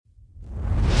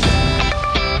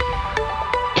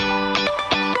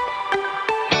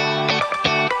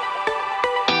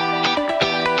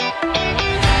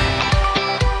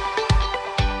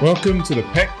Welcome to the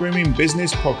Pet Grooming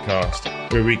Business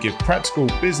Podcast, where we give practical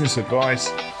business advice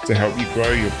to help you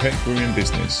grow your pet grooming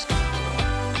business.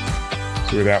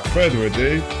 So without further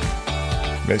ado,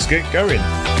 let's get going.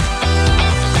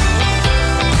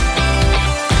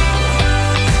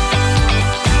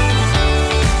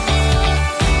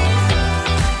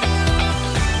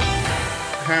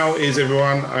 How is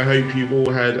everyone? I hope you've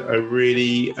all had a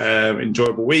really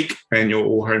enjoyable week and you're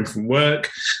all home from work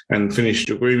and finished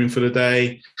your grooming for the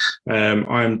day.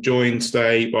 I'm joined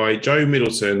today by Joe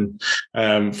Middleton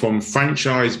from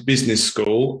Franchise Business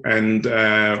School, and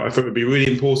I thought it would be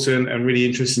really important and really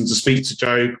interesting to speak to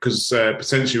Joe because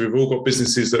potentially we've all got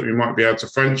businesses that we might be able to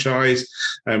franchise,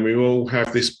 and we all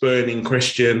have this burning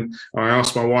question. I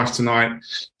asked my wife tonight,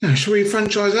 should we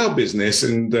franchise our business?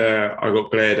 And I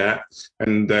got glared at.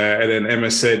 And then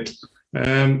Emma said,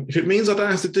 if it means I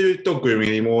don't have to do dog grooming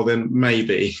anymore, then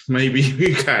maybe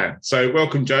we can. So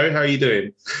welcome, Joe. How are you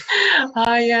doing?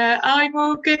 Hi, I'm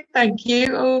all good, thank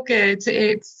you. All good.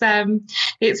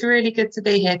 It's really good to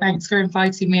be here. Thanks for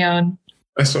inviting me on.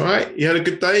 That's all right. You had a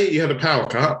good day? You had a power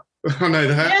cut? I know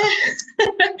that. Yeah.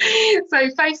 So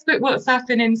Facebook, WhatsApp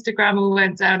and Instagram all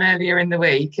went down earlier in the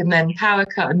week, and then power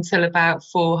cut until about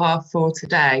 4:30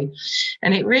 today.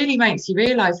 And it really makes you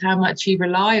realise how much you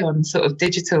rely on sort of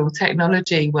digital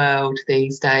technology world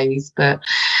these days. But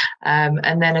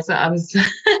and then as I was,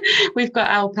 we've got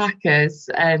alpacas,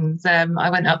 and I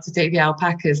went up to do the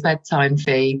alpacas' bedtime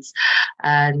feeds,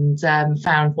 and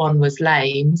found one was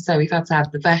lame, so we've had to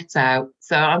have the vet out.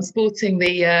 So I'm sporting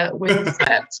the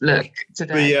windswept look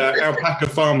today. The alpaca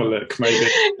farmer look, maybe.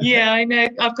 Yeah, I know.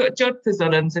 I've got jodhpurs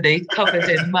on underneath, covered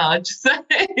in mud. So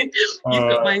you've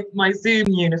got my Zoom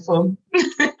uniform.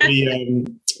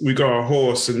 We got a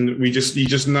horse, and you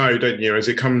just know, don't you, as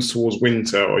it comes towards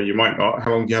winter, or you might not.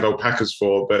 How long you had alpacas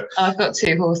for? But I've got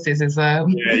 2 horses as well.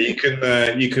 Yeah,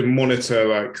 you can monitor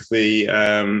like the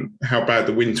how bad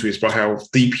the winter is by how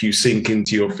deep you sink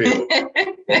into your field.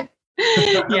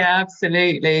 Yeah,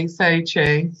 absolutely. So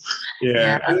true.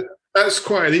 Yeah. That's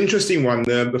quite an interesting one,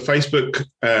 the Facebook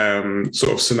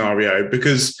sort of scenario,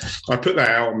 because I put that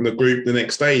out on the group the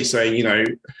next day saying,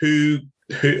 who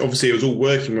obviously it was all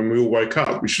working when we all woke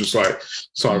up, which was like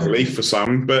sigh of relief for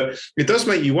some, but it does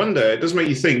make you wonder, it does make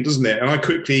you think, doesn't it? And I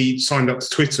quickly signed up to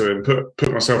Twitter and put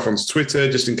myself onto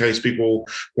Twitter just in case people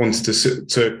wanted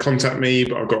to contact me,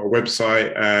 but I've got a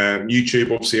website,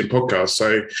 YouTube, obviously, and podcast,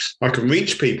 so I can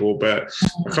reach people. But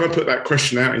I kind of put that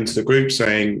question out into the group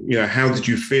saying, how did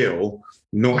you feel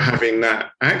not having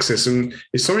that access? And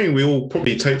it's something we all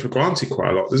probably take for granted quite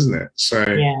a lot, isn't it? So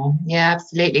yeah,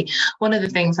 absolutely. One of the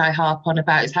things I harp on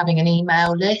about is having an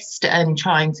email list and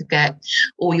trying to get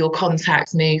all your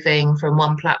contacts moving from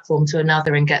one platform to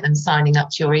another and get them signing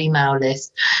up to your email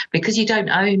list, because you don't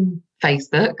own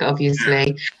Facebook,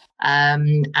 obviously.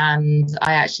 And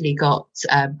I actually got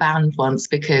banned once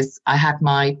because I had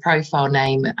my personal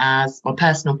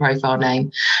profile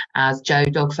name as Joe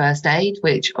Dog First Aid,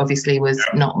 which obviously was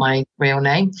not my real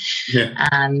name. Yeah.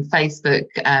 And Facebook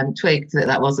twigged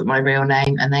that wasn't my real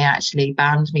name, and they actually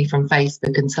banned me from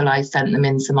Facebook until I sent them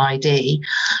in some ID.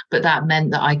 But that meant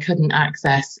that I couldn't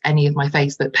access any of my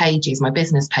Facebook pages, my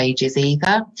business pages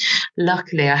either.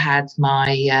 Luckily, I had my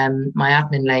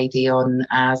admin lady on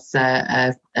as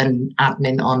an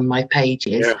admin on my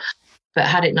pages. Yeah. But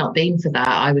had it not been for that,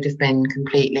 I would have been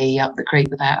completely up the creek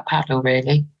without a paddle,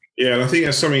 really. Yeah, and I think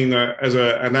that's something that as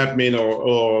an admin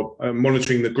or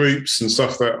monitoring the groups and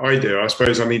stuff that I do, I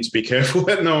suppose I need to be careful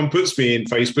that no one puts me in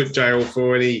Facebook jail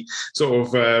for any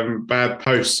sort of bad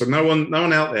posts. So no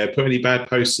one out there put any bad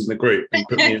posts in the group and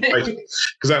put me in Facebook,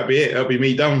 because that'll be it. That'll be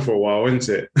me done for a while, won't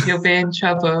it? You'll be in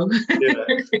trouble. Yeah,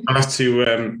 I have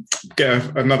to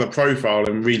get another profile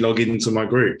and re-log into my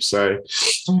group. So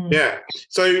yeah,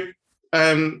 so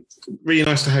really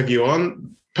nice to have you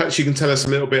on. Perhaps you can tell us a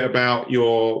little bit about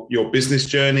your business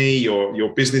journey,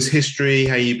 your business history,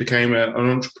 how you became an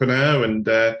entrepreneur, and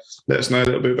let us know a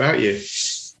little bit about you.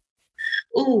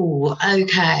 Oh,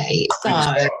 okay. So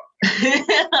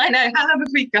I know, how long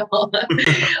have we got?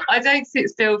 I don't sit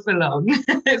still for long,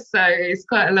 so it's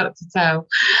quite a lot to tell.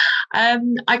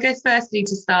 I guess firstly,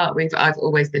 to start with, I've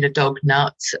always been a dog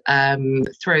nut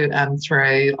through and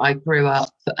through. I grew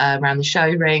up around the show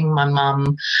ring. My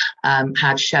mum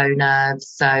had show nerves,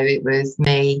 so it was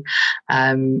me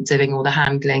doing all the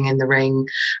handling in the ring,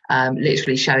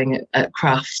 literally showing at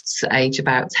Crufts age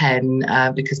about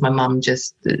 10, because my mum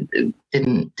just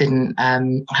didn't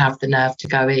have the nerve to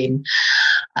go in,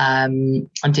 and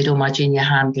did all my junior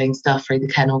handling stuff through the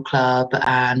Kennel Club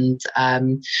and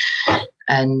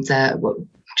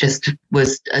just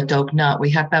was a dog nut. We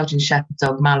had Belgian Shepherd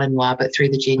dog Malinois, but through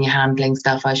the junior handling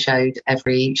stuff, I showed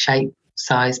every shape,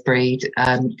 size, breed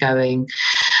going,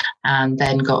 and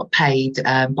then got paid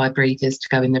by breeders to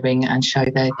go in the ring and show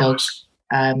their dogs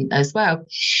as well.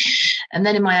 And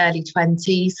then in my early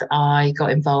 20s, I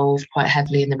got involved quite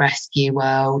heavily in the rescue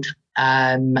world.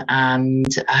 And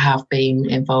I have been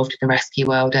involved in the rescue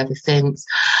world ever since.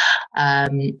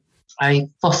 I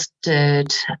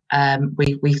fostered,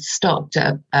 we stopped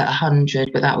at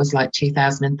 100, but that was like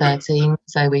 2013.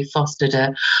 So we fostered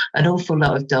an awful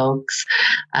lot of dogs.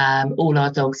 All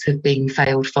our dogs have been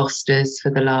failed fosters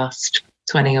for the last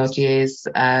 20 odd years.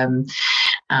 And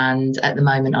at the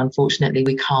moment, unfortunately,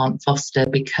 we can't foster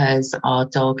because our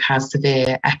dog has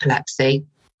severe epilepsy.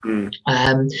 To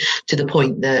the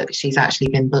point that she's actually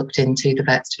been booked into the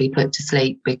vets to be put to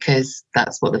sleep, because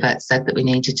that's what the vet said that we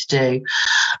needed to do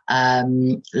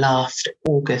last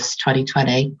August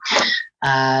 2020.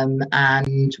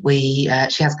 And she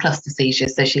has cluster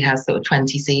seizures, so she has sort of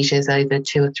 20 seizures over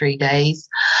 2 or 3 days.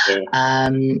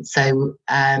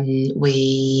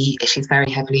 She's very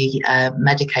heavily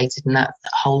medicated, and that's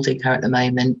holding her at the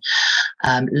moment.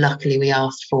 Luckily, we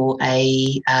asked for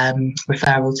a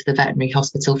referral to the veterinary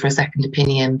hospital for a second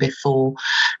opinion before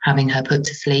having her put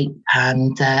to sleep,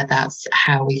 and that's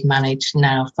how we've managed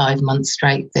now 5 months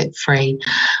straight fit free.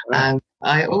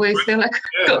 I always feel like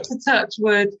I've got to touch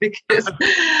wood, because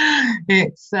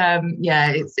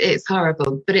it's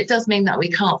horrible. But it does mean that we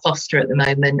can't foster at the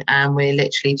moment, and we're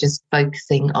literally just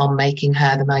focusing on making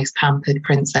her the most pampered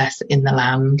princess in the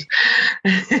land.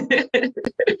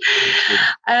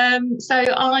 So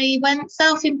I went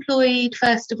self-employed,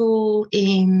 first of all,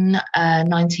 in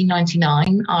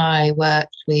 1999. I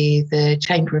worked with the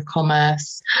Chamber of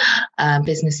Commerce,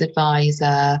 business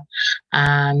advisor,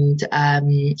 and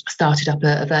started up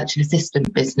a virtual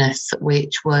assistant business,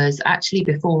 which was actually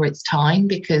before its time,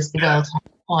 because the world had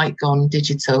quite gone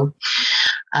digital.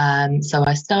 So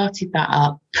I started that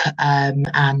up,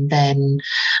 and then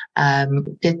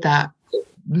did that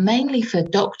mainly for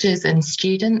doctors and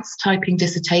students typing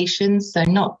dissertations, so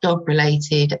not dog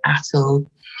related at all.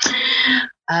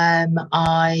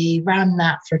 I ran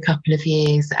that for a couple of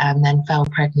years and then fell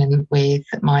pregnant with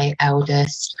my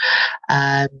eldest,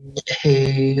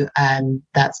 who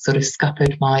that sort of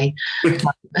scuppered my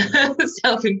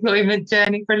self-employment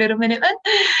journey for a little minute then.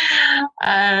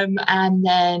 And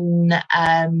then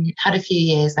had a few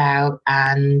years out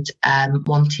and had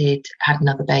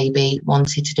another baby,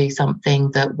 wanted to do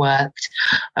something that worked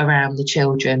around the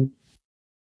children.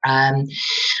 I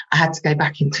had to go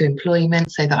back into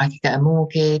employment so that I could get a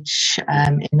mortgage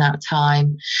in that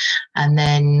time, and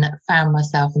then found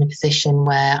myself in a position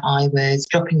where I was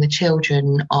dropping the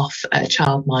children off at a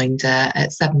childminder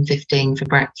at 7:15 for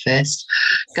breakfast,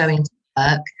 going to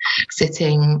work,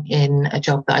 sitting in a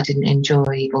job that I didn't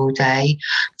enjoy all day,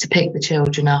 to pick the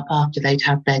children up after they'd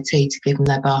had their tea, to give them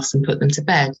their baths and put them to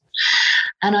bed.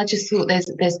 And I just thought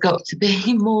there's got to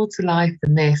be more to life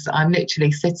than this. I'm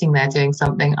literally sitting there doing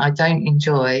something I don't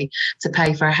enjoy to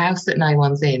pay for a house that no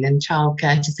one's in, and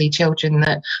childcare to see children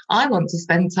that I want to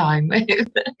spend time with. You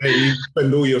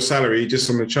spend all your salary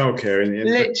just on the childcare in the end.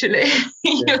 Literally,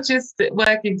 you're just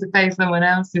working to pay someone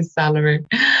else's salary.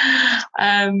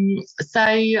 So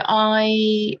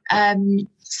I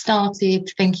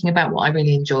started thinking about what I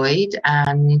really enjoyed,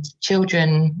 and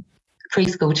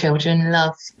preschool children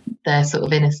love their sort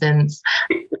of innocence.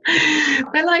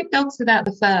 They're like dogs without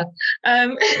the fur.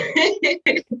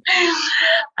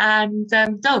 And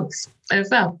dogs as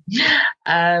well.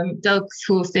 Dogs,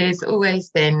 horses, always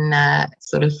been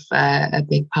sort of a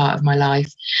big part of my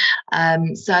life.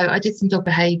 So I did some dog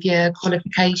behaviour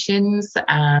qualifications,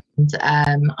 and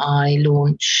I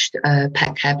launched a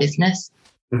pet care business.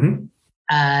 Mm-hmm.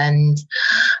 And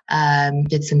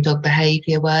did some dog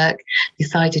behaviour work.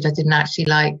 Decided I didn't actually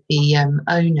like the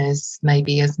owners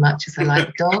maybe as much as I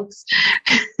like dogs.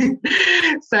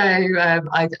 So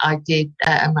I did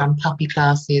and ran puppy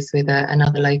classes with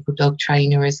another local dog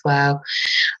trainer as well.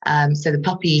 So the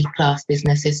puppy class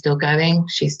business is still going.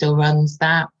 She still runs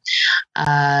that.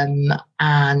 And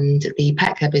the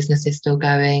pet care business is still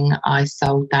going. I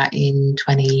sold that in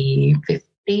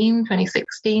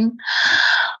 2016.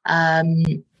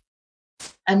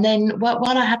 And then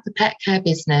while I had the pet care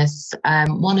business,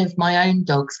 one of my own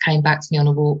dogs came back to me on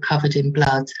a walk covered in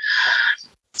blood.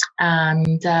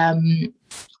 And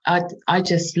I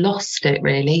just lost it,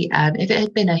 really. If it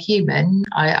had been a human,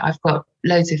 I've got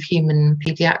loads of human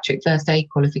paediatric first aid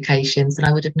qualifications and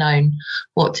I would have known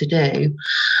what to do.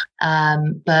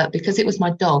 But because it was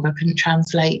my dog, I couldn't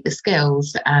translate the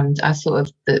skills, and I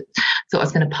thought I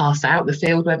was going to pass out the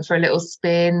field, went for a little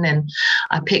spin, and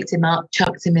I picked him up,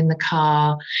 chucked him in the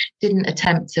car, didn't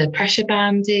attempt to pressure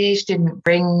bandage, didn't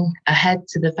bring ahead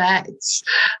to the vets,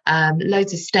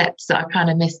 loads of steps that I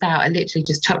kind of missed out. I literally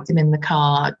just chucked him in the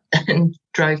car and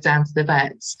drove down to the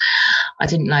vets. I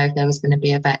didn't know if there was going to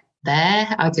be a vet there.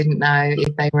 I didn't know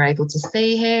if they were able to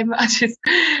see him. I just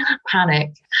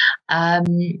panicked.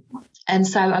 And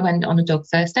so I went on a dog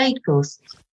first aid course.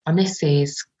 And this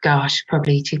is,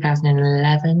 probably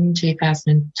 2011,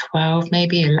 2012,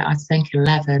 maybe, I think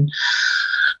 11.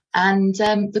 And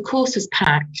the course was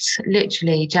packed,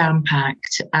 literally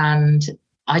jam-packed. And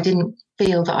I didn't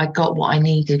feel that I got what I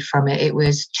needed from it. It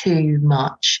was too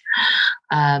much.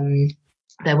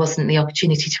 There wasn't the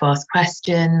opportunity to ask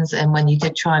questions. And when you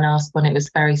did try and ask one, it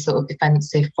was very sort of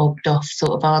defensive, fobbed off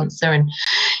sort of answer. And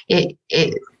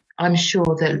I'm sure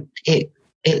that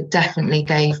it definitely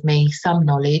gave me some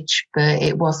knowledge, but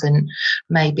it wasn't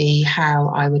maybe how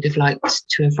I would have liked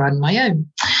to have run my own.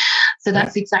 So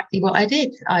that's exactly what I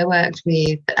did. I worked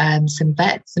with some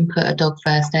vets and put a dog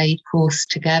first aid course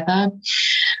together.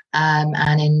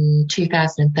 And in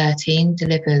 2013,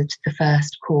 delivered the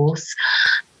first course.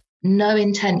 No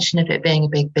intention of it being a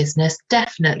big business,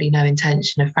 definitely no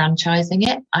intention of franchising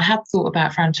it. I had thought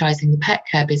about franchising the pet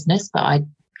care business, but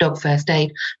dog first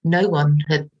aid, no one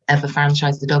had ever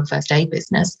franchised the dog first aid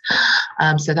business.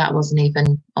 So that wasn't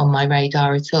even on my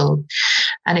radar at all.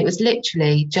 And it was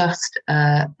literally just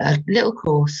a little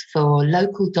course for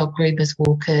local dog groomers,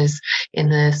 walkers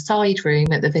in the side room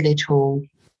at the village hall.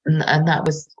 And that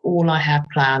was all I had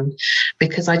planned,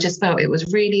 because I just felt it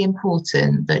was really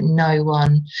important that no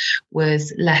one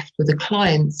was left with a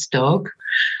client's dog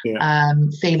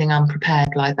feeling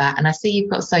unprepared like that. And I see you've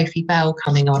got Sophie Bell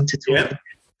coming on to talk.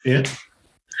 Yeah.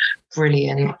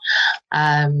 Brilliant.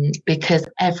 Because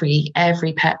every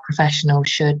pet professional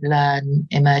should learn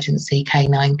emergency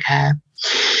canine care.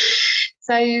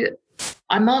 So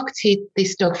I marketed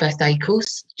this dog first aid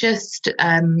course, just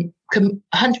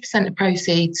 100% of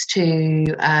proceeds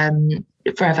to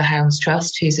Forever Hounds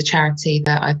Trust, who's a charity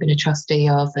that I've been a trustee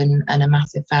of and a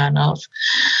massive fan of.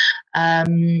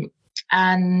 And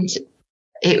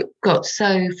it got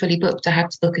so fully booked, I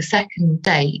had to book a second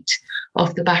date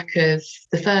off the back of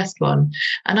the first one.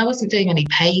 And I wasn't doing any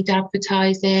paid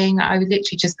advertising. I would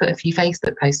literally just put a few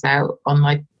Facebook posts out on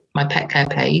my pet care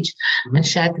page and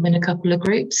shared them in a couple of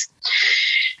groups.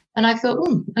 And I thought,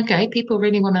 okay, people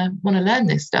really want to learn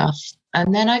this stuff.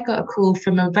 And then I got a call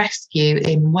from a rescue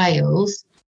in Wales,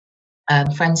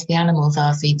 Friends of the Animals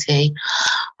RCT,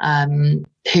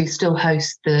 who still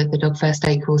host the dog first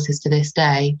aid courses to this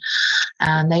day.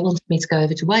 And they wanted me to go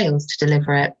over to Wales to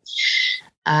deliver it.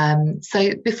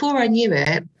 So before I knew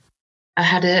it, I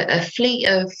had a fleet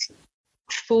of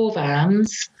 4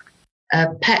 vans,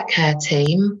 a pet care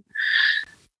team,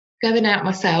 going out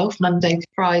myself Monday to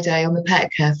Friday on the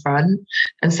pet care front,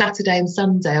 and Saturday and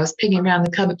Sunday I was pinging around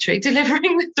the country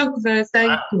delivering the dog first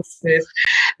aid courses,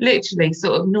 literally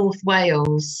sort of North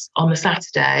Wales on the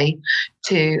Saturday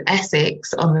to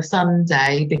Essex on the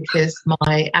Sunday, because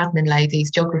my admin lady's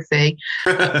geography,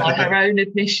 by her own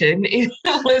admission, it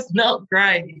was not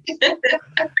great.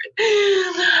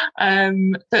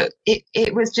 But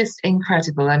it was just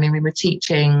incredible. I mean, we were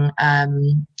teaching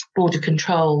border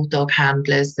control dog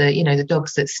handlers, the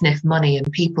dogs that sniff money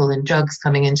and people and drugs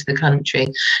coming into the country,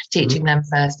 teaching them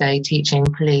first aid, teaching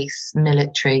police,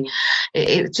 military.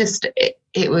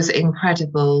 It was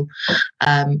incredible,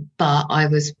 but I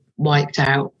was wiped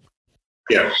out.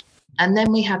 Yeah. And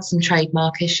then we had some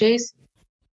trademark issues.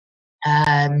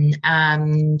 And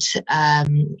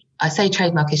I say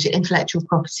trademark issue, intellectual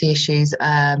property issues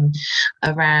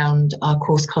around our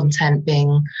course content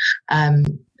being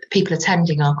people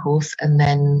attending our course and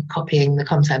then copying the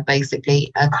content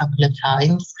basically a couple of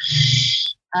times.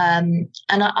 And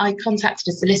I contacted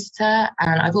a solicitor,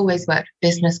 and I've always worked with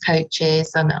business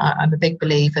coaches. I'm a big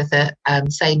believer that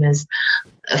same as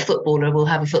a footballer will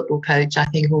have a football coach, I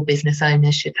think all business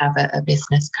owners should have a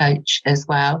business coach as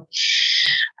well.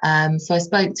 So I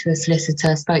spoke to a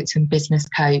solicitor, spoke to a business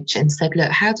coach and said,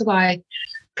 look, how do I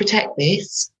protect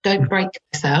this? Don't break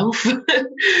myself.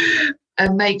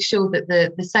 And make sure that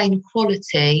the same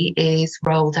quality is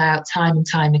rolled out time and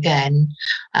time again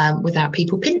without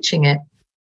people pinching it.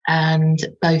 And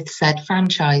both said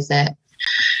franchise it.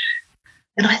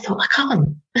 And I thought, I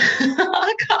can't.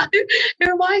 Who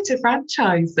am I to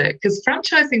franchise it? Because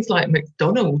franchising's like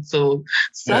McDonald's or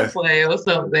Subway or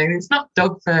something. It's not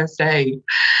dog first aid.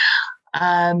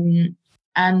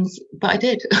 But I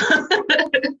did.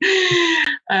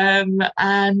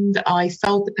 And I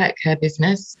sold the pet care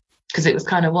business because it was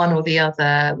kind of one or the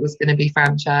other was going to be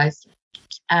franchised.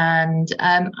 And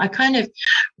I kind of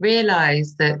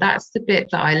realized that that's the bit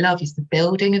that I love, is the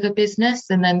building of a business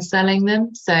and then selling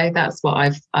them. So that's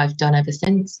what I've done ever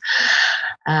since.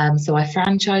 So I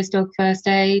franchised Dog First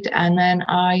Aid, and then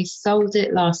I sold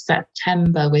it last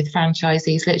September with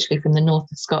franchisees literally from the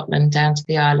north of Scotland down to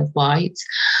the Isle of Wight.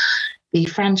 The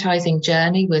franchising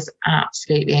journey was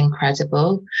absolutely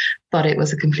incredible, but it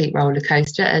was a complete roller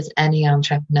coaster, as any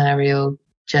entrepreneurial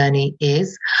journey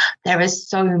is. There are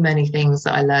so many things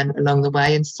that I learned along the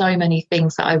way, and so many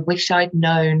things that I wish I'd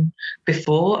known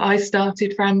before I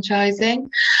started franchising.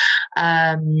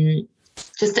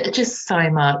 Just so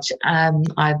much.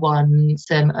 I won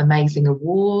some amazing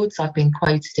awards. I've been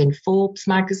quoted in Forbes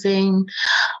magazine.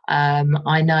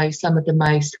 I know some of the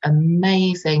most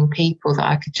amazing people that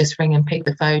I could just ring and pick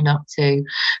the phone up to,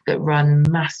 that run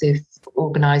massive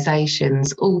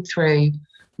organisations, all through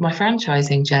my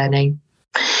franchising journey.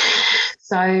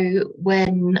 So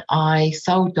when I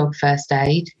sold Dog First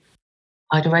Aid,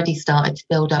 I'd already started to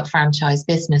build up Franchise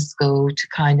Business School to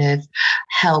kind of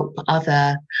help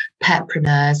other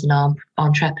petpreneurs and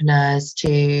entrepreneurs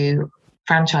to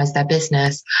franchise their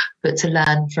business, but to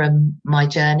learn from my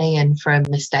journey and from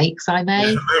mistakes I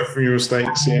made. From your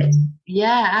mistakes, yeah.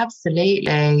 Yeah,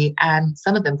 absolutely. And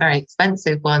some of them very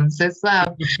expensive ones as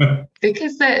well,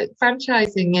 because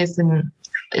franchising isn't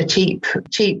a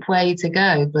cheap way to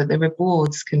go, but the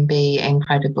rewards can be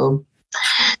incredible.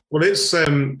 Well, it's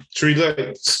should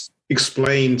we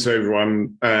explain to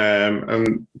everyone,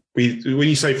 and when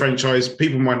you say franchise,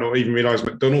 people might not even realise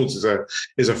McDonald's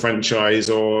is a franchise,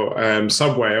 or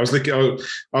Subway. I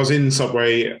was in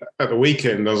Subway at the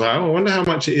weekend. I was like, I wonder how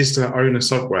much it is to own a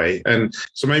Subway. And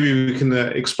so maybe we can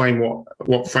explain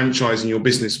what franchising your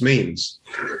business means.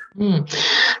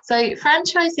 So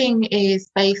franchising is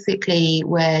basically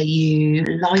where you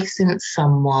license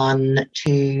someone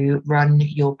to run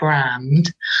your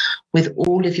brand with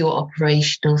all of your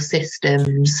operational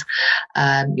systems,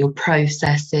 your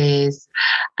processes,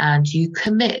 and you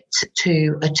commit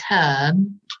to a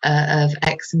term of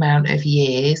X amount of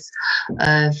years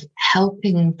of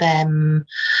helping them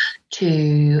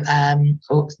to,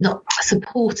 or not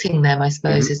supporting them, I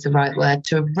suppose is the right word,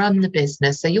 to run the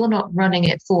business. So you're not running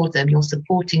it for them, you're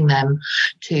supporting them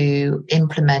to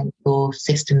implement your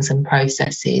systems and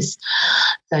processes.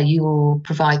 So you will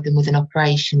provide them with an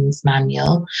operations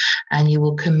manual, and you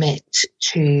will commit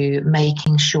to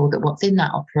making sure that what's in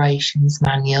that operations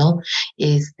manual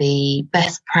is the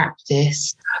best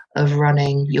practice of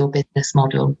running your business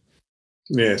model.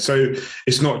 Yeah, so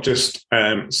it's not just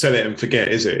sell it and forget,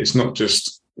 is it? It's not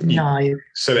just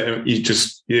sell it and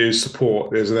you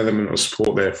support. There's an element of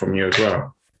support there from you as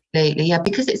well. Absolutely, yeah,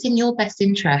 because it's in your best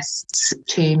interests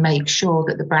to make sure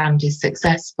that the brand is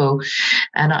successful.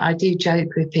 And I do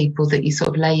joke with people that you sort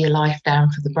of lay your life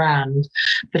down for the brand,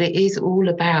 but it is all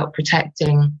about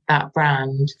protecting that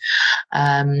brand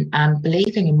and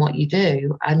believing in what you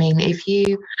do. I mean, if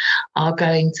you are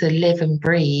going to live and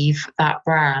breathe that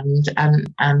brand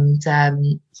and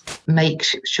make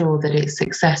sure that it's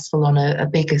successful on a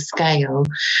bigger scale,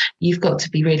 you've got to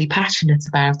be really passionate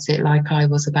about it, like I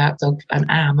was about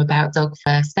about Dog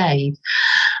First Aid.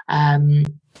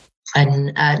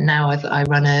 And now I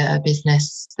run a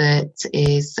business that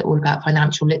is all about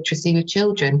financial literacy with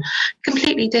children.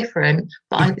 Completely different,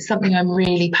 but it's something I'm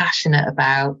really passionate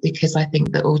about, because I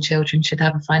think that all children should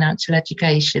have a financial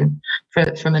education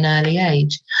from an early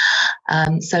age.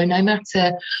 So no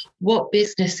matter what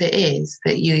business it is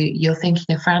that you're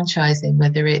thinking of franchising,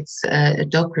 whether it's a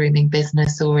dog grooming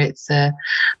business or it's a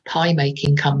pie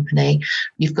making company,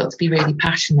 you've got to be really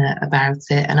passionate about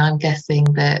it. And I'm guessing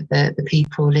that the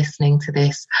people listening to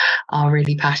this are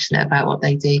really passionate about what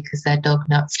they do, because they're dog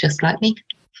nuts just like me.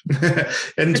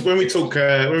 And when we talk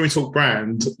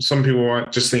brand, some people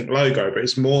might just think logo, but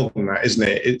it's more than that, isn't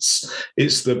it?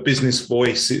 It's the business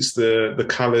voice, it's the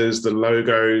colours, the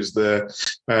logos,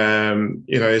 there's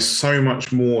so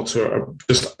much more to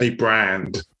just a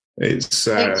brand.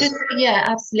 Yeah,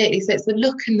 absolutely. So it's the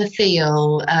look and the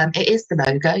feel. It is the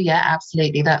logo. Yeah,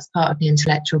 absolutely. That's part of the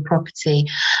intellectual property.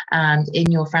 And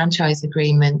in your franchise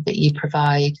agreement that you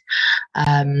provide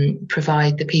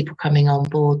the people coming on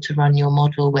board to run your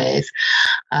model with,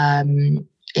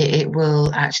 it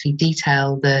will actually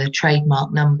detail the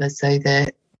trademark number so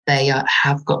that they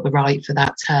have got the right for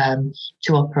that term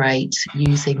to operate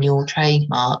using your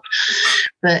trademark.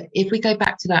 But if we go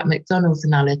back to that McDonald's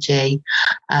analogy,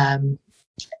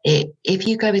 if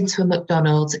you go into a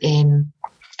McDonald's in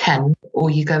Kent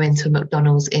or you go into a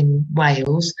McDonald's in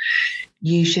Wales,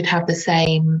 you should have the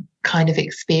same kind of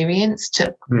experience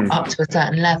up to a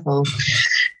certain level,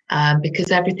 because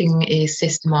everything is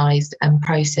systemized and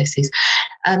processes.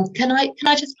 Can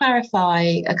I just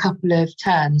clarify a couple of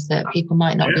terms that people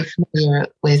might not be familiar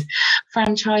with?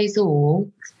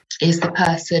 Franchisor is the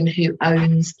person who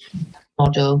owns the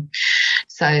model.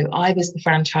 So I was the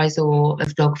franchisor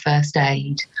of Dog First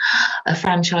Aid. A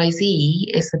franchisee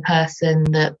is the person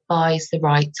that buys the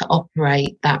right to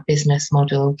operate that business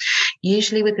model,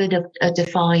 usually within a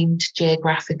defined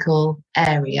geographical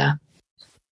area.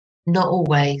 Not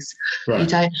always. Right. You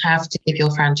don't have to give your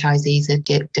franchisees a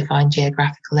defined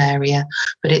geographical area,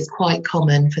 but it's quite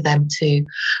common for them to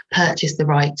purchase the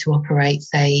right to operate,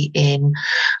 say, in,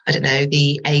 I don't know,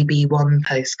 the AB1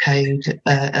 postcode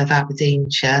of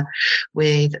Aberdeenshire,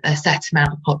 with a set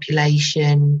amount of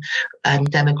population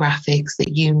and demographics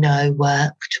that you know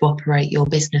work to operate your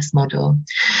business model.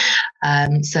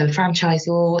 So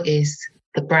franchisor is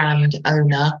the brand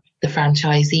owner. The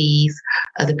franchisees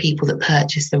are the people that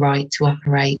purchase the right to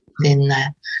operate within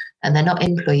there. And they're not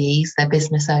employees, they're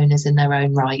business owners in their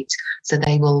own right. So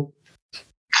they will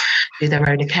do their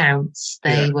own accounts,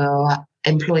 they will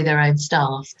employ their own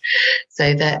staff.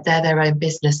 So they're their own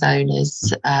business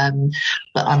owners,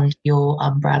 but under your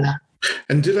umbrella.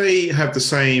 And do they have the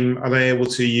same, are they able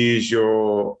to use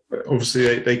your,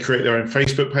 obviously they create their own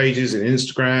Facebook pages and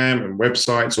Instagram and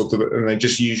websites, and they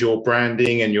just use your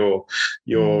branding and your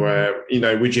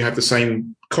would you have the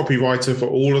same copywriter for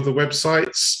all of the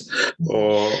websites?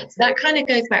 Or so that kind of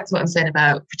goes back to what I'm saying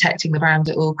about protecting the brand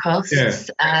at all costs.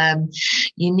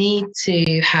 You need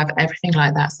to have everything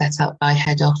like that set up by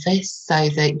head office so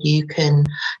that you can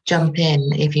jump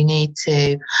in if you need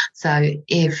to. So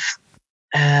if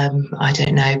I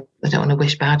don't know, I don't want to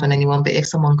wish bad on anyone, but if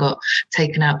someone got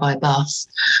taken out by a bus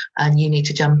and you need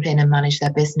to jump in and manage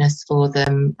their business for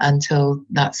them until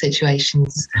that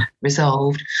situation's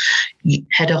resolved,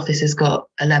 head office has got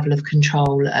a level of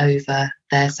control over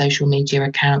their social media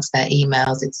accounts, their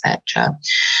emails, etc.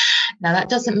 Now, that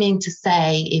doesn't mean to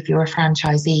say if you're a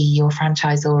franchisee, your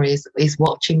franchisor is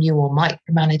watching you or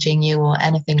micromanaging you or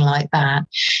anything like that.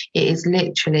 It is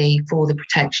literally for the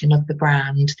protection of the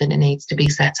brand that it needs to be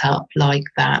set up like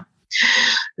that.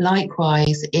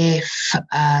 Likewise, if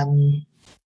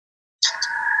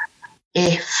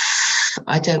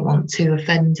I don't want to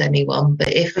offend anyone,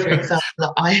 but if, for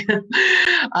example, I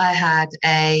had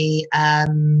a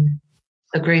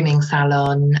grooming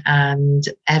salon and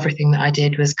everything that I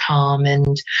did was calm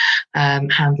and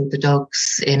handled the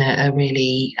dogs in a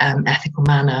really ethical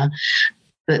manner,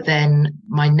 but then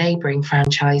my neighbouring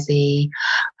franchisee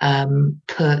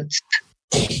put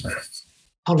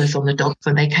collars on the dogs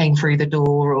when they came through the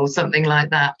door or something like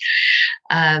that,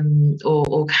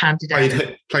 or handed out.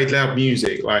 Played loud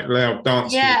music, like loud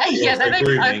dance music. I was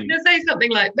going to say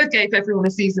something like, they gave everyone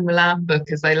a Season Milan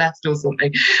book as they left or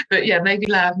something. But yeah, maybe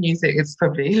loud music is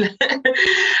probably...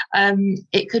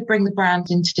 it could bring the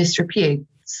brand into disrepute.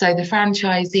 So the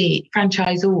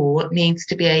franchisor needs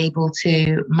to be able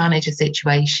to manage a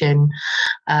situation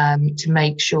to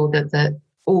make sure that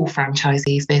all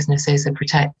franchisees' businesses are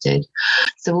protected.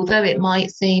 So although it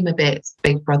might seem a bit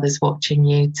Big Brother's watching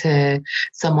you to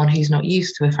someone who's not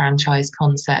used to a franchise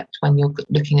concept when you're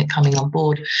looking at coming on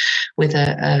board with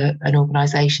an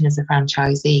organisation as a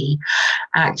franchisee,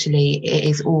 actually it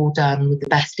is all done with the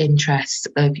best interests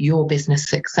of your business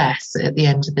success at the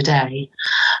end of the day.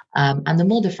 And the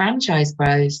more the franchise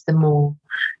grows, the more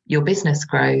your business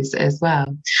grows as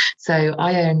well. So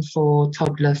I own 4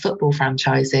 toddler football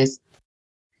franchises.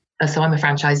 So I'm a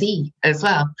franchisee as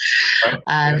well.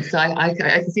 So I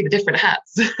can see the different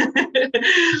hats.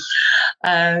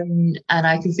 And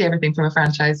I can see everything from a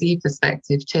franchisee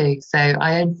perspective too. So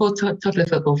I own 4 toddler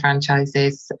football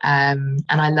franchises, and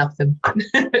I love them.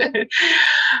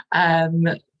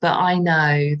 But I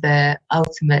know that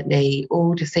ultimately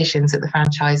all decisions that the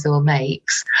franchisor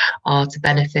makes are to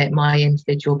benefit my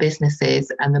individual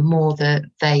businesses. And the more that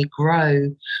they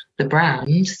grow the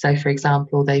brand, so for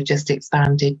example, they've just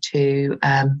expanded to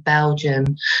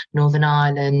Belgium, Northern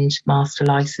Ireland, master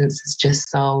license has just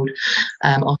sold,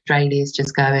 Australia's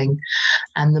just going.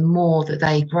 And the more that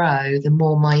they grow, the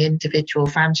more my individual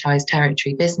franchise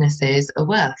territory businesses are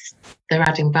worth. They're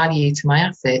adding value to my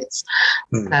assets.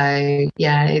 So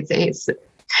yeah, it's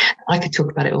I could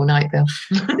talk about it all night, Bill.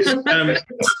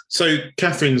 So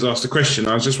Catherine's asked a question.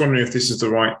 I was just wondering if this is the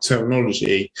right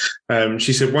terminology.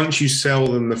 She said, once you sell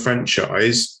them the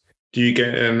franchise, do you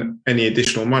get any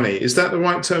additional money? Is that the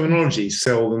right terminology?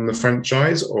 Sell them the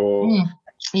franchise, or?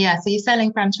 Yeah, so you're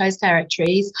selling franchise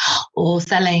territories or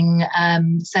selling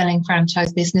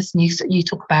franchise business, and you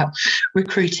talk about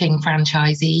recruiting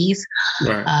franchisees,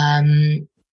 right.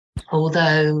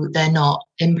 Although they're not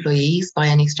employees by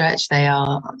any stretch, they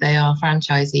are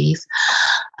franchisees.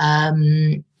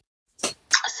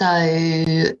 So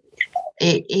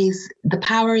it is, the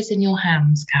power is in your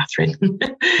hands, Catherine.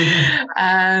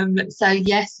 So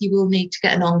yes, you will need to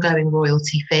get an ongoing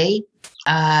royalty fee.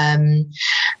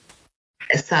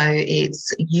 So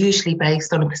it's usually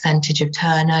based on a percentage of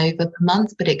turnover per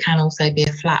month, but it can also be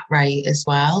a flat rate as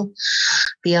well.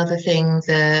 The other thing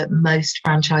that most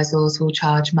franchisors will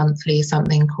charge monthly is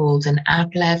something called an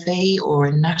ad levy or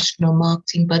a national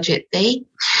marketing budget fee.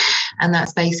 And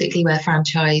that's basically where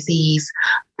franchisees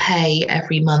pay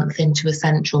every month into a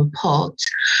central pot,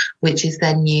 which is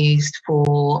then used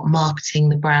for marketing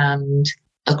the brand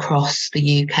across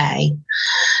the UK.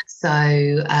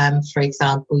 So, for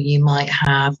example, you might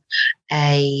have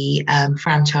a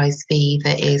franchise fee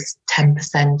that is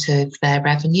 10% of their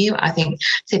revenue. I think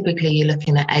typically you're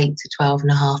looking at 8 to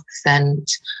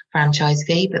 12.5% franchise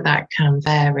fee, but that can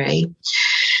vary.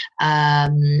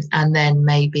 And then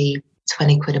maybe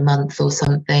 20 quid a month or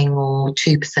something, or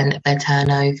 2% of their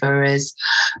turnover as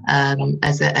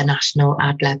a national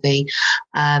ad levy.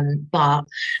 But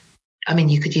I mean,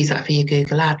 you could use that for your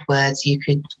Google AdWords. You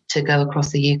could, to go across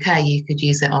the UK, you could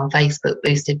use it on Facebook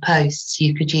boosted posts.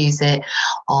 You could use it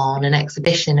on an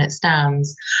exhibition at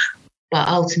stands. But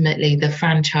ultimately, the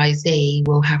franchisee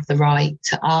will have the right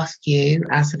to ask you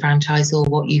as a franchisor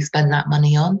what you spend that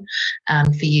money on,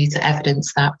 and for you to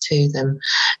evidence that to them.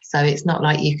 So it's not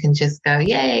like you can just go,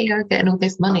 yay, you're getting all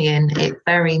this money in. It's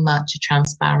very much a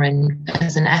transparent,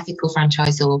 as an ethical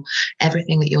franchisor,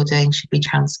 everything that you're doing should be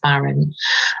transparent.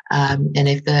 And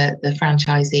if the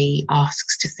franchisee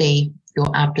asks to see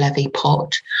your ad levy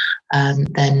pot,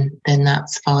 then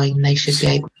that's fine. They should be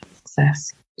able to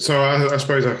access. So I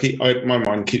suppose my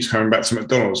mind keeps coming back to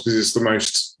McDonald's because it's the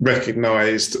most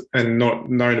recognised and not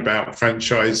known about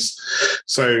franchise.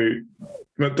 So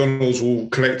McDonald's will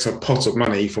collect a pot of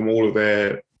money from all of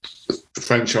their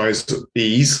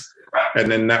franchisees,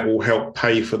 and then that will help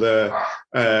pay for the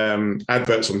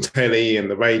adverts on telly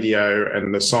and the radio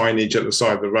and the signage at the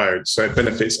side of the road. So it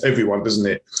benefits everyone, doesn't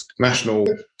it? National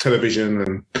television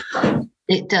and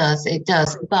it does.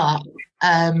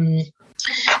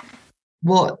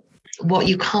 But what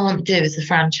you can't do as a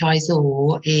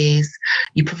franchisor is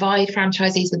you provide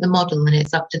franchisees with the model, and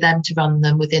it's up to them to run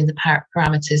them within the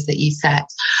parameters that you set.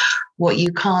 What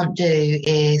you can't do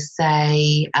is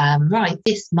say, right,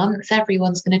 this month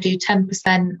everyone's going to do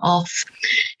 10% off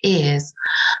ears.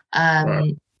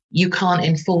 Right. You can't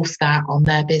enforce that on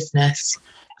their business.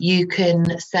 You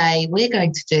can say, we're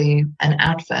going to do an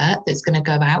advert that's going to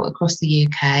go out across the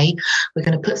UK. We're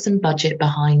going to put some budget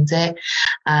behind it.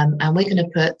 And we're going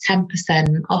to put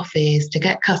 10% off ears to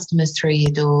get customers through your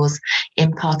doors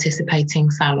in participating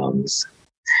salons.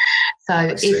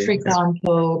 So if, for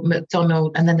example,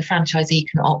 McDonald's, and then the franchisee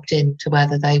can opt in to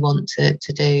whether they want to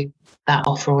do that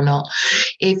offer or not.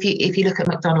 If you look at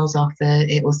McDonald's offer,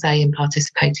 it will say in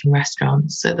participating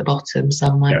restaurants at the bottom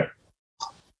somewhere. Yeah.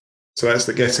 So that's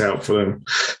the get out for them.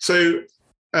 So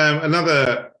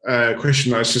another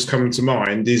question that's just come to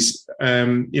mind is,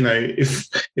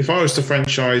 if I was to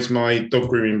franchise my dog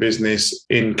grooming business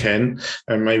in Kent,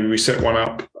 and maybe we set one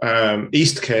up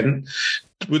East Kent,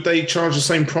 would they charge the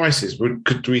same prices?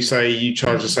 Could we say you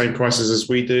charge the same prices as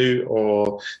we do,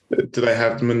 or do they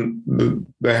have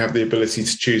the ability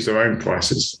to choose their own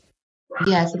prices?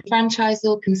 Yes, the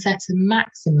franchisor can set a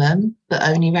maximum, but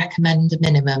only recommend a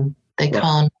minimum. They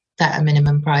can't set a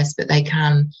minimum price, but they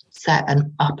can set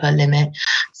an upper limit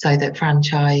so that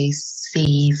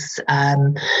franchisees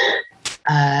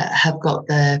have got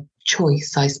the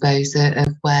choice, I suppose,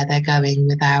 of where they're going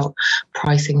without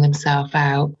pricing themselves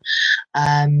out.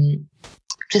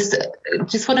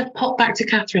 Just want to pop back to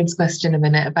Catherine's question a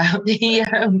minute about the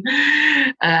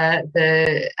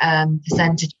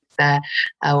percentage there,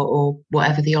 or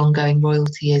whatever the ongoing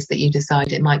royalty is that you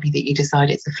decide. It might be that you decide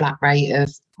it's a flat rate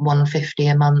of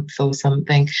 $150 a month or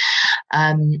something.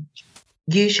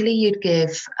 Usually you'd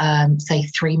give, say,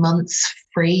 3 months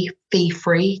fee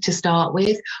free to start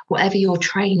with, whatever your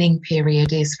training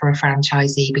period is for a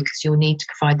franchisee, because you'll need to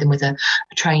provide them with a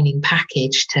training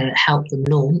package to help them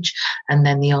launch, and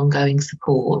then the ongoing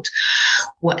support.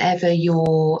 Whatever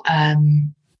your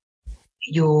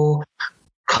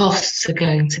costs are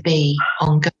going to be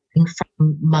ongoing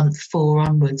from month 4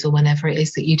 onwards, or whenever it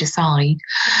is that you decide,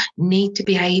 need to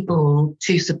be able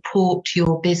to support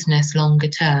your business longer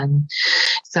term.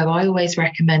 So I always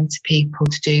recommend to people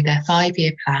to do their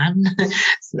 5-year plan.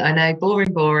 I know,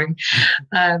 boring,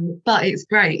 but it's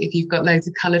great if you've got loads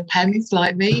of coloured pens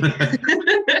like me,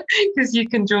 because you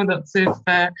can draw lots of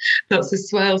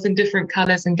swirls in different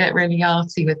colours and get really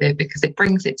arty with it, because it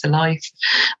brings it to life,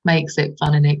 makes it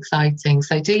fun and exciting.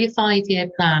 So do your 5-year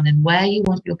plan and where you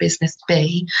want your business to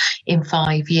be in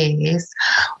 5 years.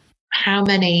 How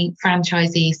many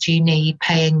franchisees do you need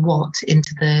paying what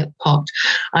into the pot?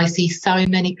 I see so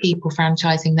many people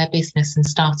franchising their business and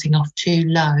starting off too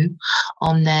low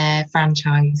on their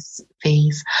franchise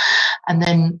fees. And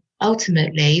then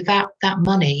ultimately that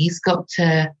money's got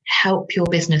to help your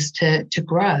business to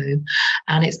grow,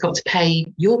 and it's got to pay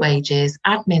your wages,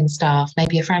 admin staff,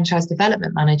 maybe a franchise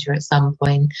development manager at some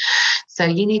point. So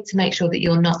you need to make sure that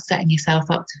you're not setting yourself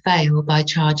up to fail by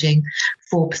charging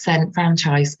 4%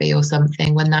 franchise fee or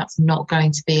something, when that's not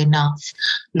going to be enough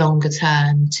longer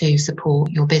term to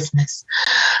support your business.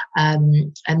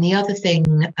 And the other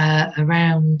thing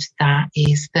around that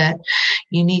is that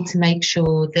you need to make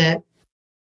sure that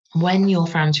when you're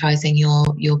franchising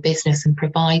your business and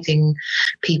providing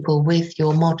people with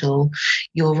your model,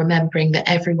 you're remembering that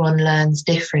everyone learns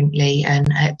differently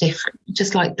and at different,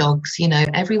 just like dogs,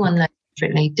 everyone learns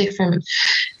differently, different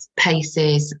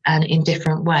paces and in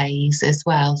different ways as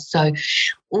well. So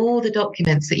all the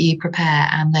documents that you prepare,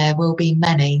 and there will be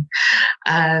many,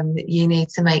 you need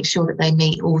to make sure that they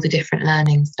meet all the different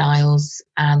learning styles,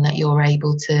 and that you're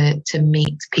able to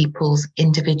meet people's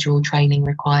individual training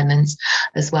requirements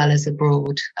as well as a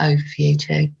broad overview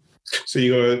too. So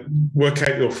you got to work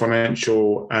out your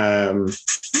financial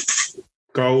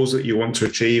goals that you want to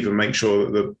achieve, and make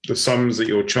sure that the sums that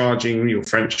you're charging your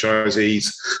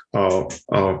franchisees are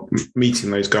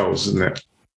meeting those goals, isn't it?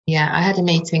 Yeah, I had a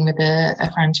meeting with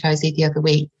a franchisee the other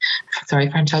week. Sorry,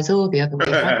 franchisor the other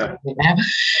week.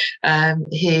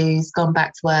 Who's gone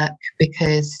back to work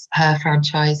because her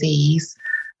franchisees,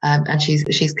 and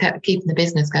she's kept keeping the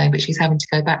business going, but she's having to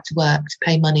go back to work to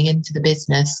pay money into the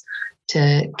business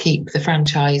to keep the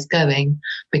franchise going,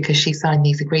 because she signed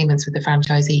these agreements with the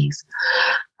franchisees.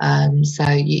 So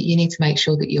you need to make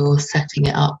sure that you're setting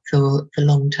it up for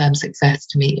long-term success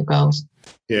to meet your goals.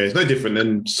 Yeah, it's no different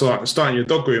than starting your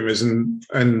dog groomers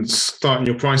and starting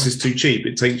your prices too cheap.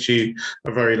 It takes you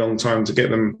a very long time to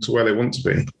get them to where they want to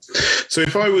be. So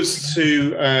if I was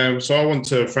to, I want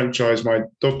to franchise my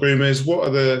dog groomers,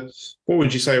 what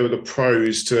would you say were the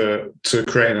pros to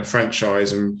creating a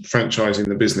franchise and franchising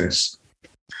the business?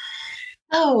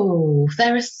 Oh,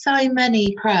 there are so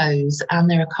many pros, and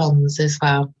there are cons as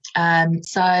well.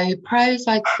 So pros,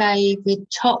 I'd say the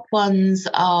top ones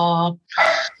are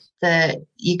that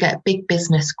you get big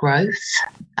business growth.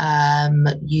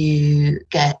 You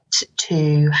get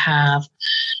to have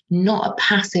not a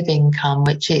passive income,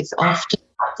 which it's often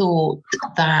thought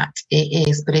that it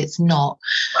is, but it's not.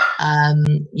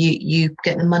 You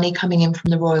get the money coming in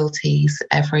from the royalties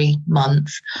every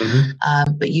month,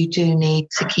 but you do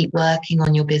need to keep working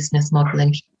on your business model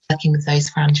and keep working with those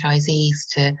franchisees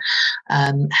to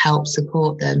help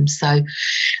support them. So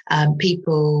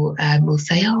people will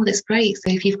say, oh, that's great.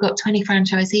 So if you've got 20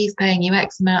 franchisees paying you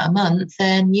X amount a month,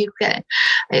 then you get...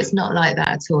 It's not like that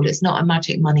at all. It's not a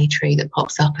magic money tree that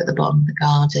pops up at the bottom of the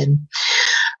garden.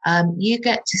 You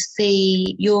get to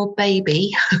see your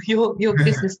baby, your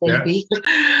business baby,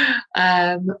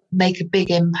 make a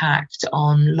big impact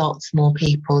on lots more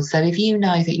people. So if you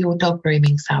know that your dog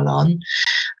grooming salon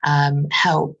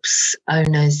helps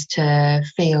owners to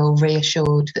feel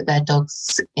reassured that their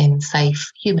dog's in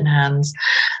safe human hands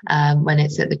when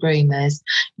it's at the groomers,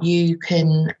 you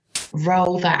can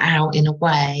roll that out in a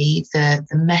way that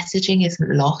the messaging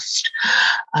isn't lost.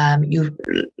 You,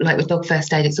 like with Dog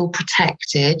First Aid, it's all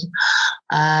protected.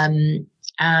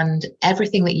 And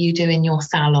everything that you do in your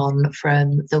salon,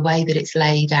 from the way that it's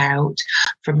laid out,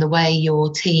 from the way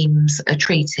your teams are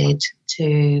treated,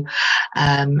 to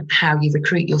how you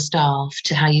recruit your staff,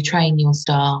 to how you train your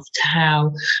staff, to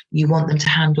how you want them to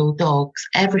handle dogs,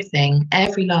 everything,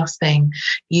 every last thing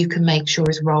you can make sure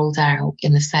is rolled out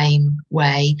in the same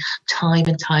way time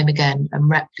and time again and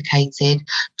replicated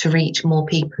to reach more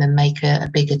people and make a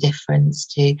bigger difference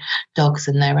to dogs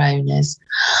and their owners.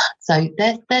 So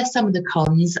there's some of the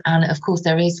cons, and of course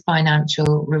there is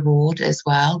financial reward as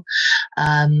well,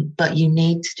 but you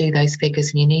need to do those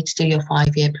figures and you need to do your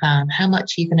 5-year plan. How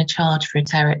much are you going to charge for a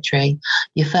territory?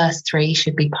 Your first 3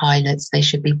 should be pilots. They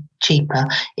should be cheaper,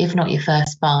 if not your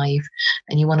first 5.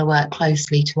 And you want to work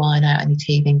closely to iron out any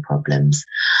teething problems.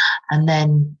 And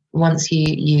then once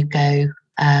you go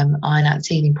iron out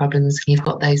teething problems, and you've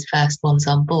got those first ones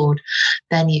on board,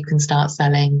 then you can start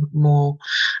selling more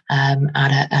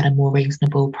at a more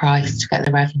reasonable price to get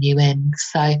the revenue in.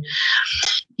 So,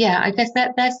 yeah, I guess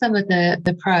there's some of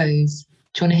the pros.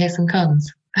 Do you want to hear some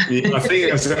cons? Yeah, I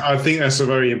think that's a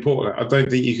very important. I don't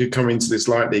think you could come into this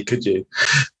lightly, could you?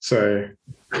 So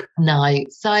no.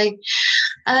 So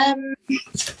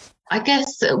I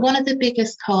guess one of the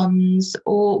biggest cons,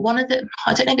 or I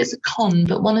don't know if it's a con,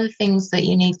 but one of the things that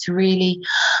you need to really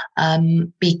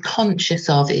be conscious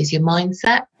of is your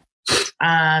mindset,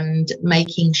 and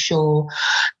making sure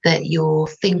that you're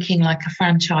thinking like a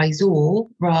franchisor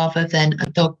rather than a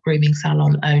dog grooming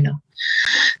salon owner.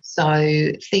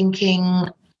 So thinking,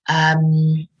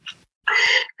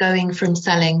 going from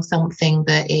selling something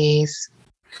that is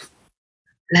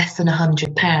less than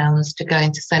 £100 to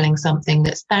going to selling something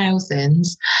that's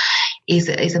thousands is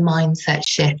a mindset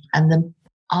shift, and the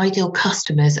ideal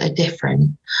customers are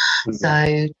different. Mm-hmm.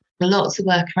 So lots of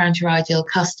work around your ideal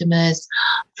customers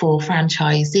for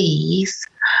franchisees.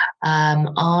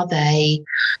 Are they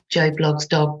Joe Blogg's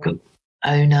dog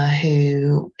owner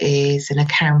who is an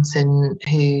accountant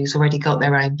who's already got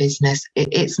their own business?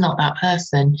 It's not that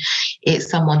person. It's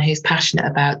someone who's passionate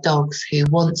about dogs, who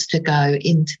wants to go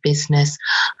into business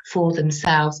for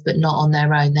themselves but not on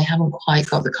their own. They haven't quite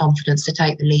got the confidence to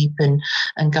take the leap and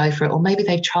go for it, or maybe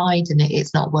they've tried and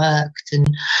it's not worked, and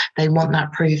they want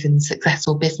that proven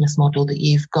successful business model that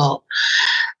you've got.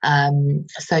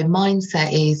 So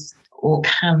mindset is, or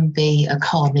can be, a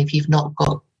con if you've not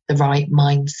got the right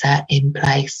mindset in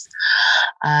place.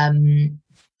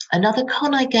 Another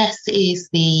con, I guess, is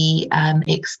the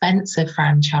expense of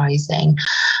franchising,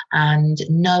 and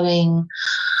knowing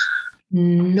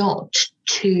not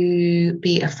to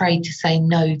be afraid to say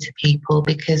no to people,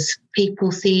 because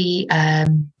people see, I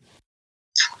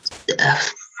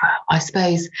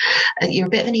suppose, you're a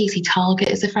bit of an easy target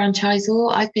as a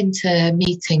franchisor. I've been to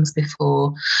meetings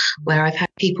before where I've had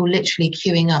people literally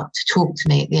queuing up to talk to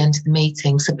me at the end of the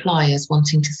meeting, suppliers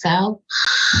wanting to sell.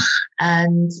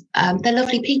 And they're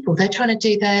lovely people. They're trying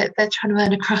to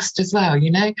earn a crust as well,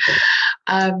 you know.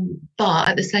 But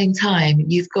at the same time,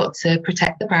 you've got to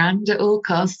protect the brand at all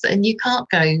costs, and you can't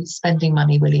go spending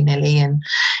money willy-nilly. And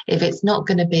if it's not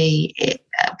going to be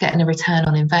getting a return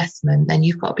on investment, then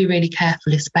you've got to be really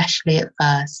careful, especially at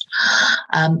first.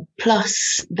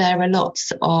 Plus, there are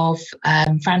lots of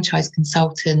franchise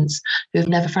consultants who have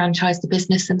never franchised the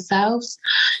business themselves.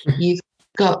 You've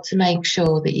got to make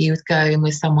sure that you go in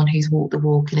with someone who's walked the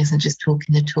walk and isn't just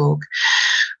talking the talk.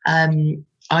 I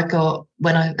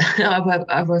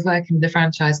was working with a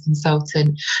franchise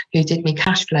consultant who did me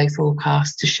cash flow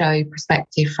forecasts to show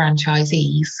prospective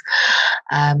franchisees,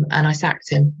 and I sacked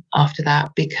him after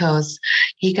that, because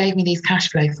he gave me these cash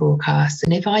flow forecasts,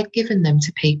 and if I'd given them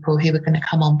to people who were going to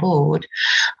come on board,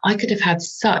 I could have had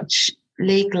such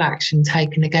legal action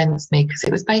taken against me, because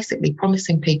it was basically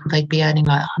promising people they'd be earning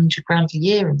like 100 grand a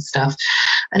year and stuff,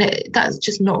 and that's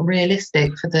just not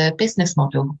realistic for the business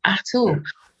model at all.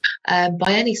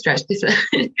 By any stretch.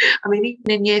 I mean,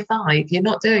 even in year 5, you're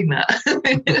not doing that.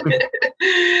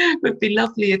 It would be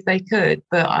lovely if they could,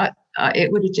 but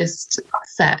it would have just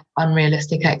set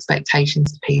unrealistic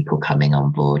expectations to people coming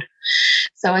on board.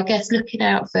 So I guess looking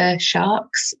out for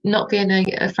sharks, not being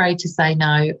afraid to say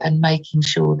no, and making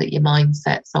sure that your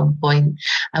mindset's on point,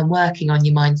 and working on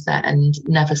your mindset and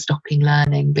never stopping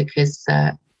learning, because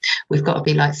we've got to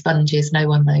be like sponges. No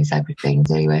one knows everything,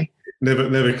 do we?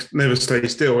 Never stay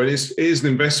still. It is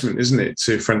an investment, isn't it,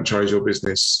 to franchise your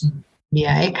business?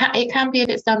 Yeah, it can be if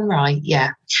it's done right.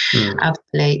 Yeah,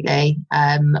 absolutely.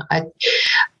 I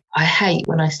hate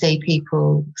when I see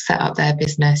people set up their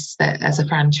business as a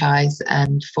franchise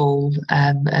and fall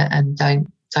and don't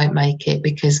make it,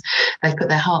 because they've put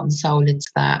their heart and soul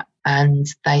into that, and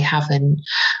they haven't.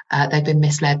 They've been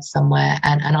misled somewhere.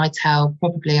 And I'd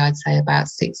say about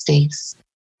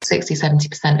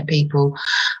 60-70% of people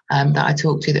that I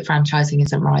talk to that franchising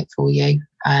isn't right for you.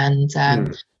 And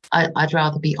I'd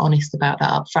rather be honest about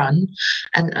that up front,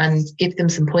 and give them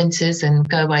some pointers and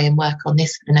go away and work on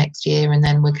this for the next year, and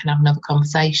then we can have another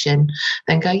conversation,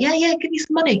 then go, yeah, give me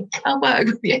some money, I'll work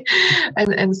with you,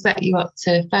 and set you up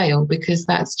to fail, because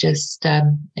that's just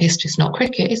it's just not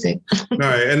cricket, is it?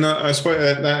 No, and I suppose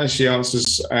that actually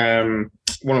answers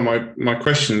one of my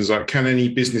questions, like, can any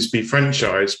business be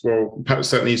franchised? Well,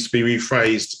 perhaps that needs to be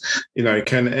rephrased. You know,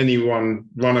 can anyone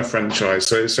run a franchise?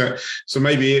 So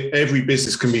maybe every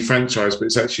business can be franchised, but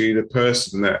it's actually the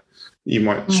person that you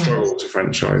might struggle to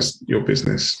franchise your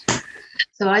business.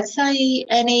 So I'd say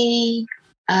any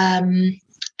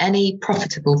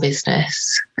profitable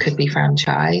business could be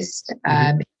franchised.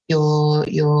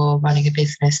 you're running a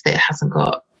business that hasn't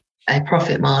got a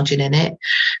profit margin in it,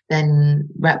 then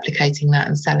replicating that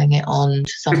and selling it on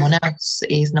to someone else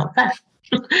is not fair.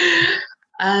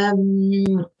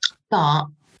 But,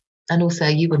 and also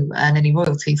you wouldn't earn any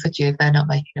royalties, would you, if they're not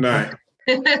making a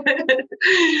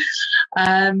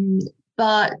profit?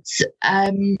 But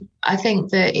I think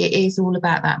that it is all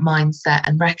about that mindset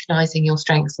and recognizing your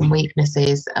strengths and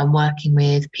weaknesses and working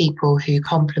with people who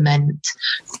complement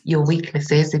your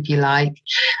weaknesses, if you like,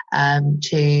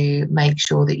 to make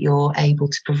sure that you're able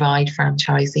to provide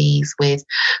franchisees with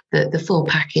the full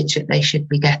package that they should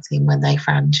be getting when they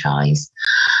franchise.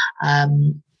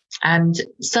 And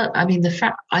so, I mean,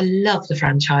 I love the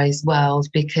franchise world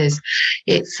because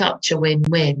it's such a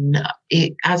win-win.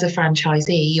 As a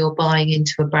franchisee, you're buying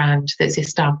into a brand that's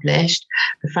established.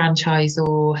 The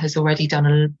franchisor has already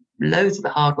done loads of the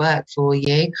hard work for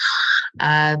you.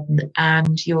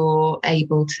 And you're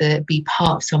able to be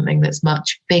part of something that's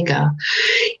much bigger.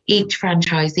 Each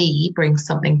franchisee brings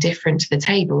something different to the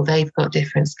table. They've got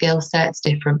different skill sets,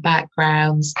 different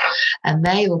backgrounds, and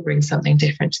they all bring something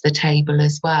different to the table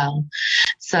as well.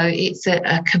 So it's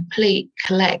a complete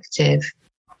collective.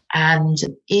 And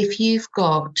if you've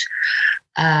got,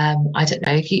 I don't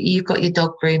know, if you've got your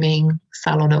dog grooming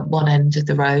salon at one end of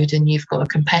the road and you've got a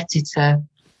competitor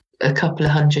a couple of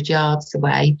 100 yards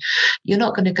away, you're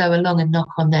not going to go along and knock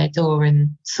on their door and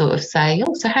sort of say,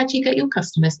 oh, so how do you get your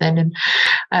customers then?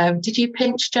 And did you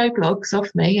pinch Joe Bloggs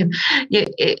off me? And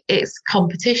it's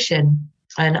competition.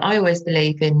 And I always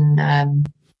believe in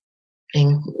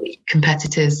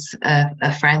competitors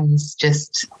are friends,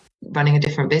 just running a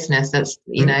different business. That's,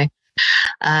 you know,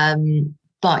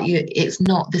 but it's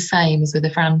not the same as with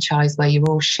a franchise where you're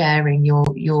all sharing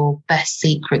your best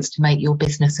secrets to make your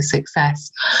business a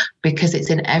success, because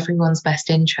it's in everyone's best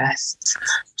interests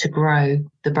to grow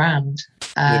the brand.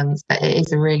 So it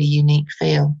is a really unique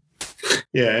feel.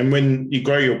 Yeah, and when you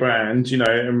grow your brand, you know,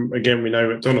 and again, we know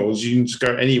McDonald's, you can just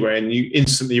go anywhere and you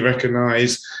instantly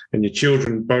recognise, and your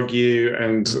children bug you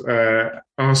and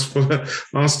ask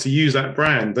to use that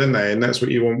brand, don't they? And that's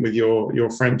what you want with your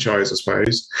franchise, I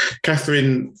suppose.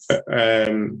 Catherine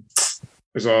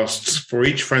was asked, for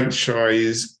each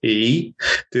franchisee,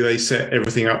 do they set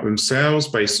everything up themselves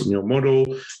based on your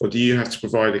model, or do you have to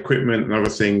provide equipment and other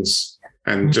things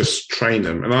and just train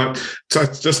them? And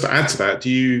just to add to that, do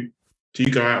you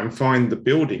go out and find the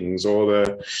buildings or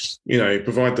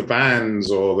provide the vans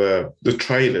or the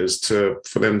trailers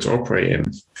for them to operate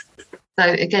in? So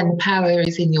again, the power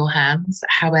is in your hands.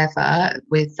 However,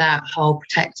 with that whole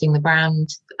protecting the brand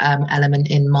element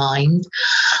in mind,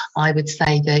 I would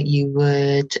say that you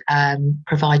would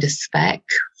provide a spec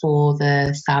for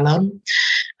the salon,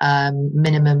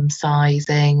 minimum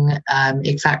sizing,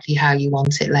 exactly how you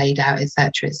want it laid out,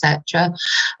 etc., etc.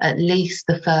 At least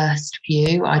the first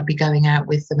few, I'd be going out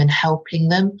with them and helping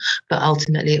them, but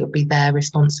ultimately it would be their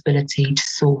responsibility to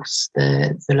source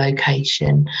the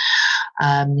location.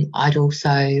 I'd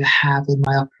also have in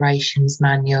my operations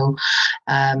manual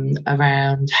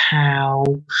around how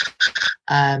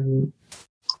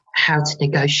to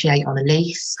negotiate on a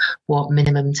lease, what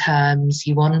minimum terms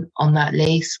you want on that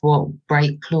lease, what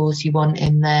break clause you want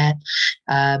in there,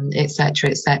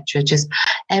 etc., etc. Just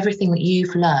everything that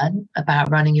you've learned about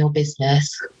running your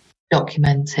business,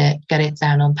 document it, get it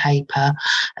down on paper,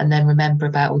 and then remember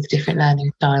about all the different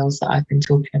learning styles that I've been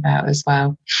talking about as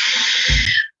well.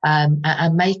 And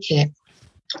make it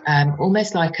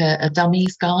almost like a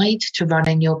dummy's guide to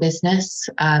running your business.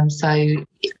 So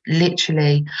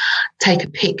literally take a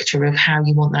picture of how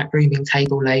you want that grooming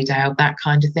table laid out, that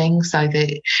kind of thing, so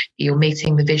that you're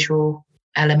meeting the visual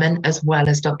element as well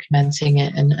as documenting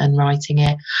it and writing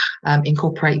it.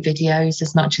 Incorporate videos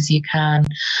as much as you can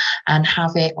and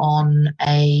have it on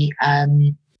a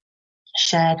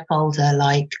shared folder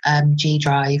like G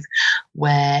Drive,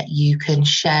 where you can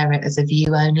share it as a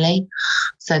view only,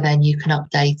 so then you can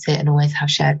update it and always have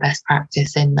shared best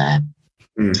practice in there.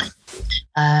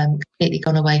 Completely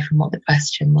gone away from what the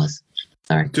question was.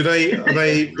 Sorry. Are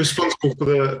they responsible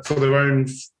for their own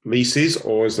leases,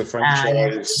 or is the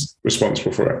franchise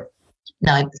responsible for it?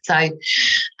 No, so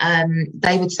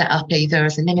they would set up either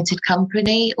as a limited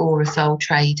company or a sole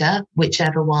trader,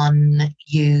 whichever one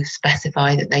you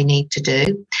specify that they need to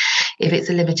do. If it's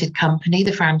a limited company,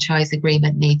 the franchise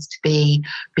agreement needs to be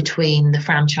between the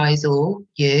franchisor,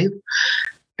 you,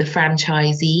 the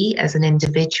franchisee as an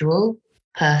individual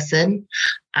person,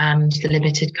 and the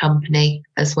limited company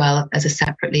as well as a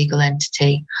separate legal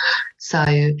entity. So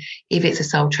if it's a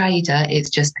sole trader,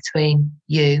 it's just between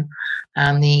you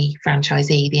and the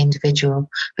franchisee, the individual.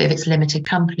 But if it's a limited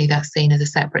company, that's seen as a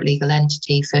separate legal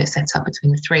entity, so it's set up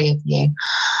between the three of you.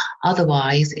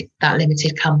 Otherwise, that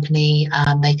limited company,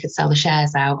 they could sell the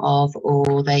shares out of,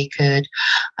 or they could,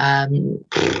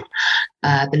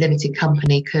 the limited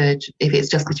company could, if it's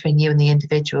just between you and the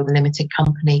individual, the limited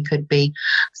company could be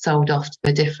sold off to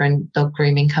a different dog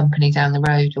grooming company down the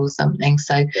road or something.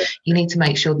 So you need to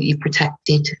make sure that you've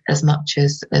protected as much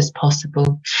as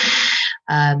possible.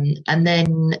 And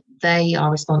then they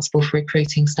are responsible for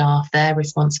recruiting staff. They're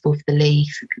responsible for the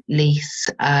lease.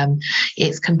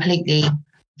 It's completely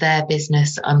their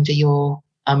business under your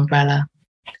umbrella.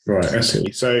 Right, I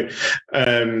see. So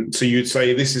you'd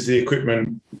say this is the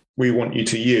equipment we want you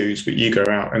to use, but you go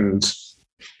out and...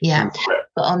 Yeah,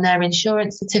 but on their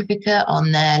insurance certificate,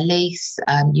 on their lease,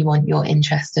 you want your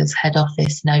interest as head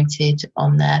office noted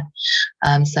on there.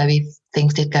 So if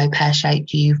things did go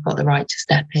pear-shaped, you've got the right to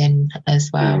step in as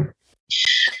well.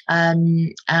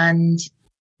 And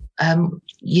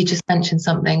you just mentioned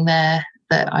something there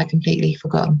that I completely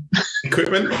forgot.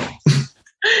 Equipment.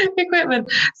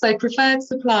 So preferred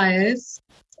suppliers.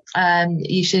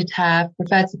 You should have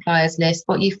preferred suppliers list.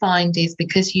 What you find is,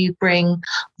 because you bring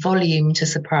volume to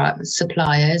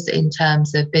suppliers in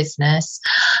terms of business,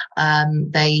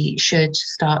 they should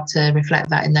start to reflect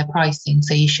that in their pricing.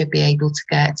 So you should be able to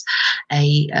get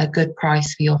a good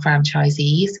price for your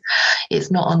franchisees.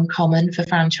 It's not uncommon for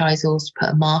franchisors to put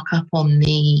a markup on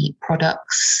the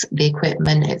products, the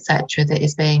equipment, etc., that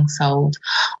is being sold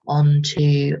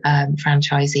onto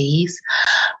franchisees.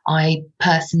 I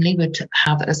personally would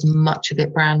have as much of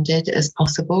it branded as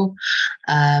possible,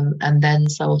 and then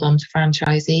sold on to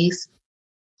franchisees.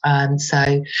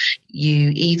 So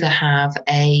you either have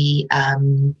a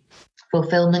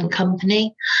fulfillment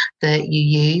company that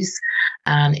you use,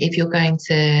 and if you're going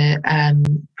to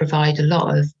provide a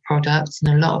lot of products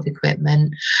and a lot of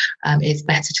equipment, it's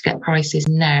better to get prices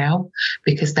now,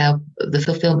 because the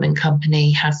fulfillment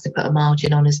company has to put a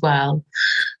margin on as well.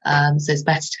 So it's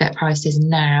better to get prices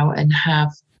now and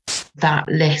have that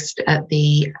list at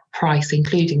the price,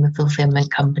 including the fulfillment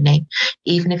company,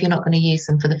 even if you're not going to use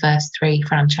them for the first 3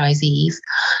 franchisees,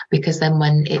 because then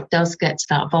when it does get to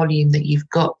that volume that you've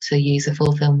got to use a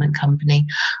fulfillment company,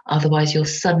 otherwise you're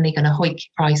suddenly going to hoik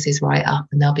prices right up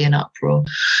and there'll be an uproar.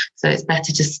 So it's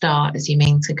better to start as you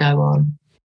mean to go on.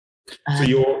 So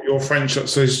your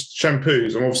franchise, so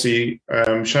shampoos, and obviously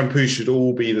shampoos should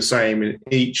all be the same in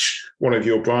each one of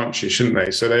your branches, shouldn't they?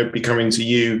 So they'd be coming to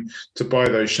you to buy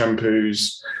those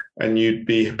shampoos, and you'd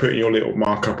be putting your little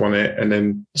markup on it and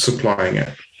then supplying it.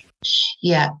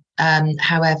 Yeah.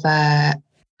 However,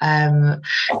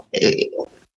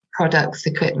 products,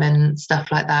 equipment,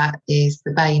 stuff like that is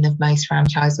the bane of most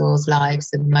franchisors'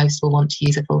 lives, and most will want to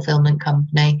use a fulfillment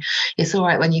company. It's all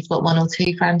right when you've got 1 or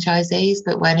 2 franchisees,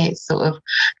 but when it's sort of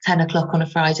 10 o'clock on a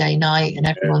Friday night and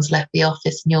everyone's left the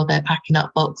office and you're there packing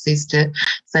up boxes to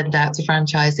send out to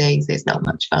franchisees, it's not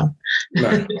much fun.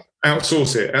 No,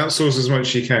 outsource it. Outsource as much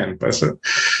as you can. That's it.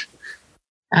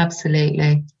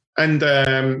 Absolutely. And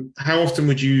how often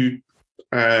would you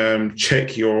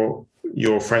check your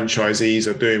franchisees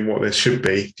are doing what they should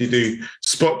be? Do you do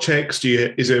spot checks?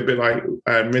 Is it a bit like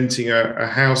renting a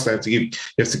house? You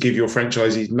have to give your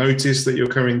franchisees notice that you're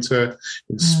coming to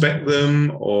inspect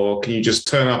them, or can you just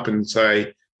turn up and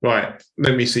say, right,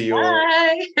 let me see your...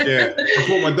 Hi. Yeah, I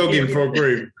brought my dog in for a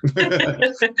groom.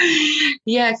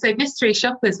 Yeah, so mystery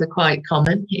shoppers are quite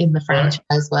common in the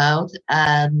franchise world.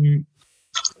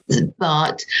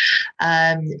 But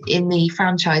in the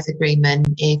franchise agreement,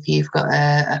 if you've got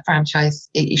a franchise,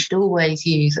 you should always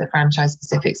use a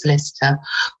franchise-specific solicitor.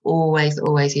 Always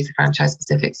use a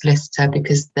franchise-specific solicitor,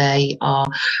 because they are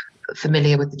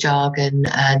familiar with the jargon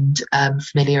and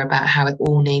familiar about how it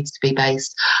all needs to be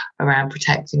based around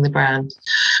protecting the brand.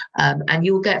 And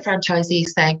you'll get franchisees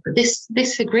saying, but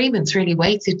this agreement's really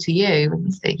weighted to you. And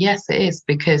you say, yes, it is,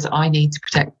 because I need to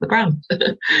protect the brand.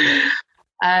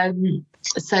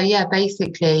 So yeah,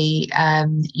 basically,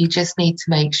 you just need to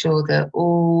make sure that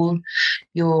all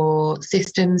your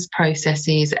systems,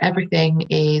 processes, everything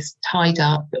is tied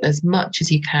up as much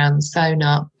as you can, sewn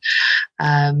up,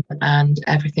 and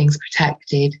everything's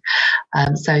protected,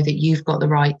 so that you've got the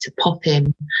right to pop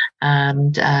in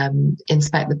and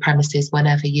inspect the premises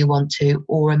whenever you want to,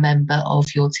 or a member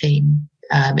of your team.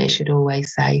 It should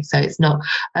always say. So it's not,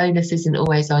 onus isn't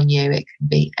always on you. It can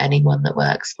be anyone that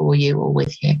works for you or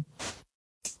with you.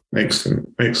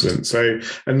 Excellent. So,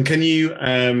 and can you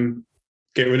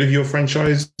get rid of your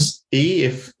franchise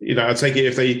if I take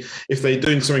it, if they're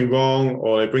doing something wrong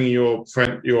or they're bringing your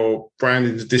brand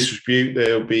into disrepute,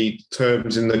 there'll be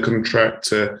terms in the contract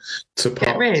to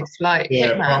get rid, like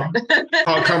Hitman.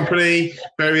 Part company,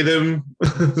 bury them. I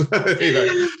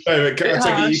take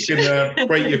it you can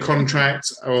break your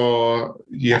contract, or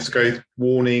you have to go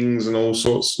warnings and all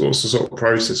sorts of sort of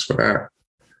process for that.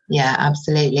 Yeah,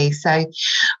 absolutely. So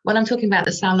when I'm talking about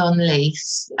the salon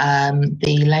lease,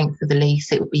 the length of the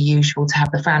lease, it would be usual to have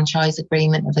the franchise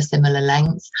agreement of a similar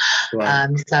length. Right.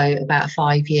 So about a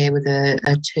 5-year with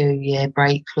a 2-year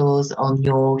break clause on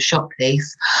your shop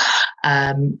lease.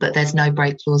 But there's no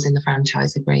break clause in the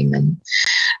franchise agreement.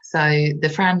 So the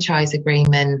franchise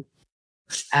agreement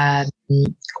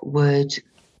would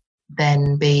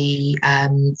then be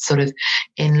sort of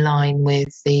in line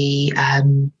with the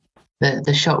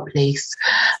shop lease,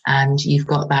 and you've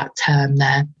got that term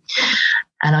there.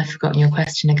 And I've forgotten your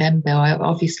question again, Bill.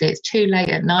 Obviously, it's too late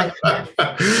at night.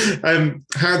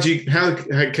 How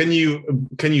can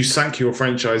you sack your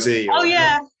franchisee? Oh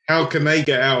yeah. How can they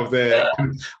get out of there?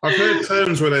 I've heard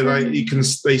terms where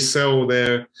they sell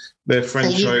their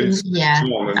franchise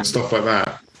and stuff like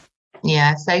that.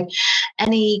 Yeah, so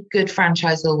any good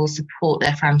franchisor will support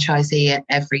their franchisee at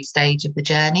every stage of the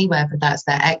journey, whether that's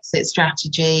their exit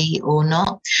strategy or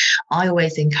not. I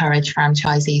always encourage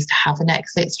franchisees to have an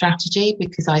exit strategy,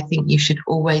 because I think you should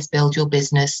always build your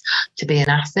business to be an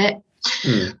asset.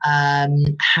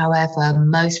 However,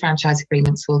 most franchise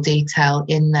agreements will detail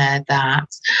in there that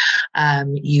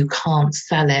you can't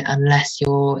sell it unless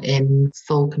you're in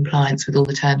full compliance with all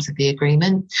the terms of the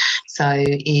agreement. So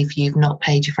if you've not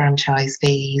paid your franchise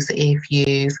fees, if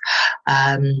you've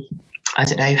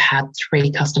had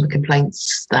 3 customer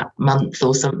complaints that month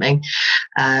or something,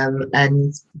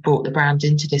 and brought the brand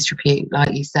into disrepute,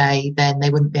 like you say, then they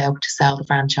wouldn't be able to sell the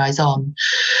franchise on.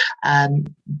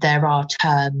 There are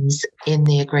terms in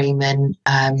the agreement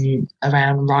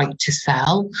around right to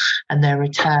sell, and there are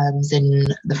terms in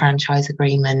the franchise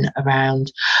agreement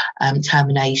around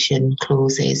termination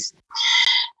clauses.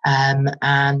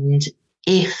 And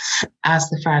if, as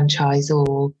the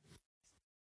franchisor,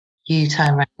 you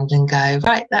turn around and go,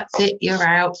 right, that's it, you're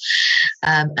out,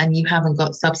 and you haven't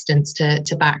got substance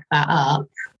to back that up,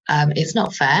 it's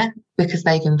not fair, because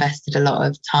they've invested a lot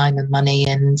of time and money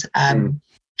and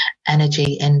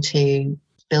energy into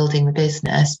building the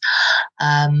business.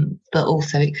 But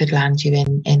also it could land you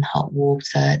in hot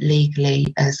water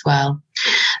legally as well.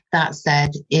 That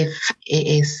said, if it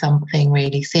is something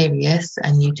really serious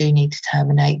and you do need to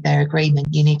terminate their agreement,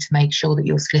 you need to make sure that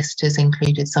your solicitors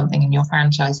included something in your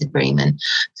franchise agreement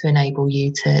to enable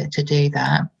you to do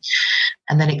that.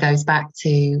 And then it goes back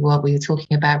to what we were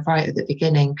talking about right at the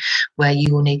beginning, where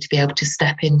you will need to be able to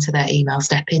step into their email,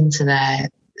 step into their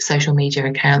social media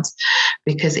accounts,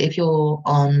 because if you're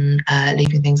on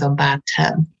leaving things on bad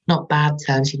terms, not bad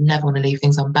terms, you'd never want to leave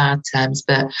things on bad terms,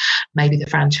 but maybe the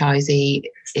franchisee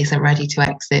isn't ready to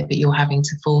exit, but you're having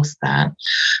to force that,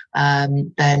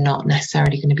 they're not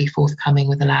necessarily going to be forthcoming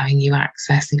with allowing you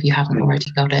access if you haven't already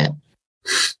got it.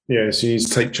 Yeah, so you need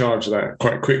to take charge of that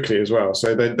quite quickly as well,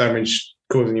 so the damage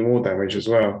causing you more damage as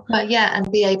well. But yeah,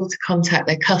 and be able to contact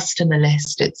their customer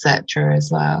list, etc. as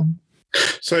well.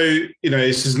 So,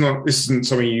 this isn't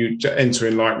something you enter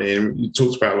in lightly, and you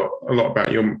talked about a lot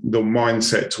about your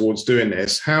mindset towards doing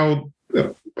this. How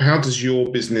does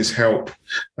your business help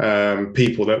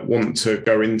people that want to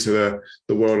go into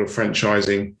the world of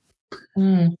franchising?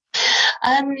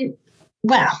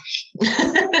 Well,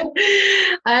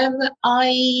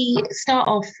 I start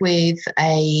off with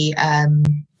a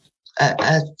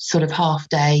sort of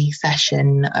half-day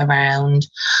session around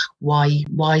why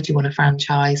do you want to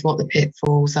franchise, what the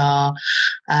pitfalls are.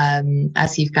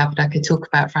 As you've gathered, I could talk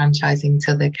about franchising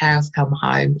till the cows come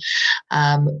home,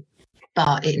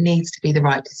 but it needs to be the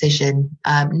right decision.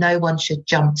 No one should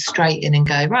jump straight in and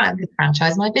go, right, I'm going to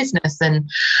franchise my business, and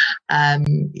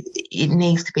it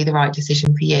needs to be the right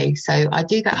decision for you. So I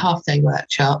do that half-day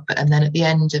workshop, and then at the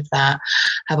end of that,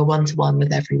 have a one-to-one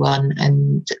with everyone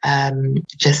and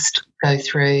just go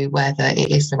through whether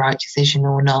it is the right decision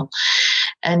or not.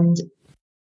 And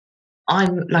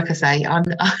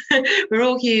we're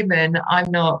all human.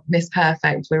 I'm not Miss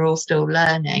Perfect. We're all still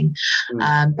learning.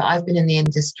 But I've been in the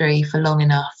industry for long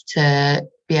enough to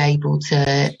be able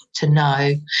to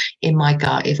know in my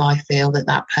gut if I feel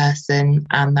that person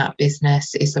and that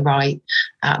business is the right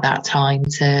at that time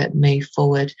to move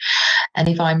forward. And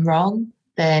if I'm wrong,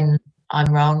 then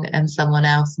I'm wrong, and someone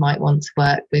else might want to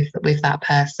work with that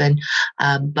person.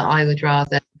 But I would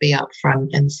rather be upfront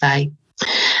and say.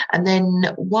 And then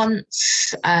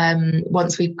once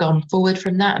we've gone forward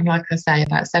from that, and like I say,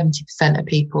 about 70% of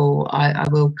people I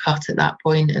will cut at that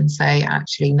point and say,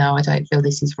 actually, no, I don't feel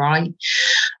this is right.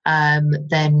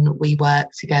 Then we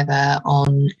work together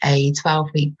on a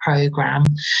 12-week program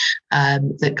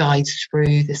that guides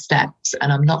through the steps.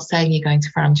 And I'm not saying you're going to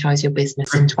franchise your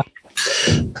business in 12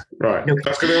 weeks. Right. I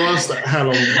was going to ask that, how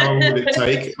long would it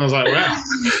take? And I was like, wow.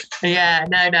 Yeah,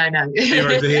 no.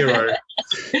 Hero to hero.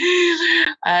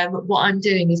 What I'm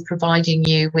doing is providing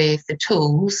you with the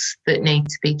tools that need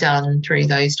to be done through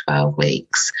those 12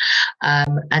 weeks.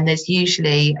 And there's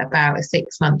usually about a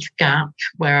 6-month gap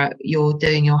where you're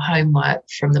doing your homework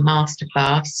from the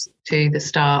masterclass to the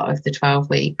start of the 12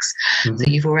 weeks. Mm-hmm. So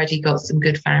you've already got some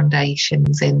good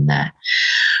foundations in there.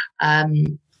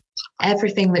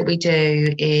 Everything that we do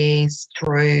is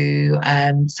through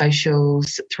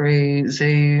socials, through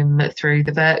Zoom, through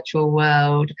the virtual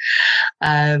world.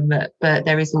 But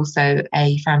there is also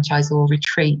a franchisor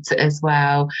retreat as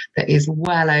well that is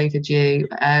well overdue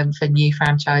for new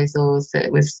franchisors.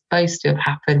 That was supposed to have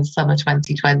happened summer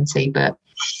 2020, but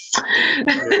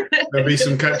there'll be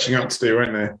some catching up to do,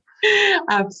 won't there?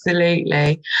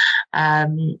 Absolutely.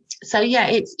 So yeah,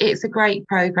 it's a great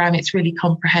program. It's really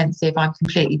comprehensive. I'm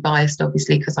completely biased,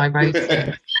 obviously, because I wrote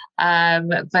it.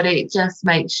 But it just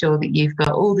makes sure that you've got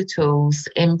all the tools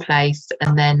in place,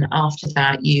 and then after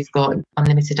that, you've got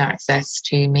unlimited access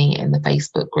to me in the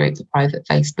Facebook group, the private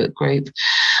Facebook group,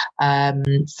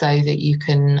 so that you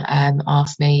can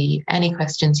ask me any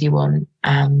questions you want,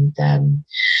 and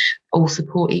all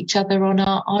support each other on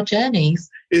our journeys.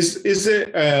 Is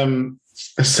it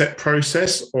a set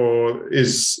process, or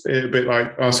is it a bit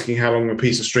like asking how long a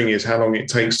piece of string is, how long it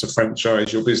takes to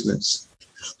franchise your business?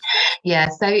 Yeah,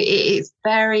 so it's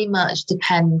very much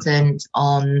dependent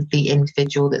on the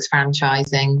individual that's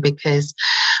franchising, because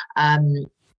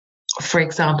for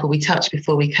example, we touched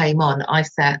before we came on, I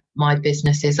set my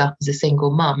businesses up as a single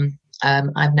mum.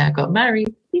 I've now got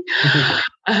married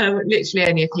literally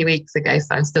only a few weeks ago,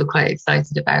 so I'm still quite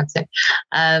excited about it.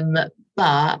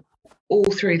 But all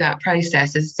through that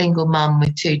process, as a single mum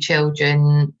with 2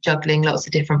 children, juggling lots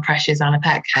of different pressures and a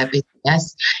pet care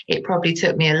business, it probably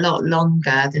took me a lot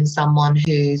longer than someone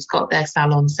who's got their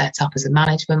salon set up as a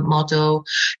management model,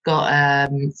 got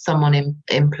someone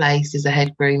in place as a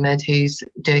head groomer who's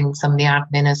doing some of the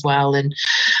admin as well, and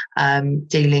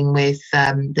dealing with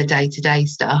the day-to-day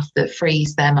stuff that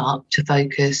frees them up to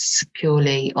focus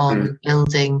purely on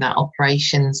building that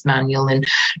operations manual and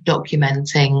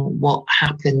documenting what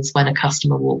happens when a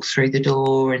customer walks through the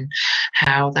door, and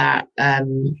how that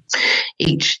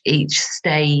each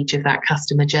stage of that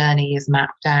customer journey is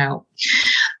mapped out,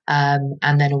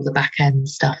 and then all the back end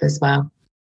stuff as well.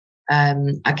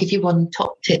 I'll give you one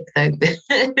top tip though,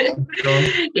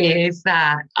 is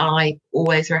that I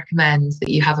always recommend that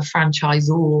you have a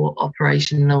franchisor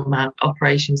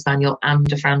operations manual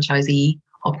and a franchisee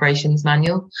operations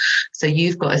manual. So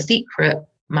you've got a secret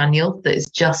manual that is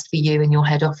just for you and your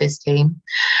head office team,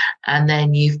 and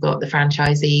then you've got the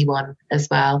franchisee one as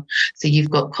well. So you've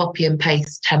got copy and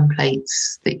paste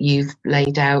templates that you've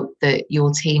laid out that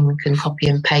your team can copy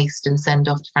and paste and send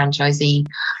off to franchisee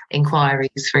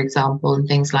inquiries, for example, and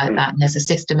things like that. And there's a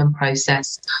system and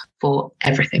process for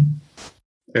everything.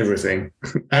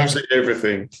 Absolutely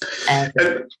everything.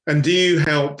 And do you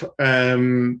help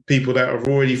people that have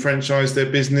already franchised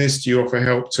their business? Do you offer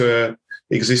help to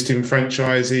existing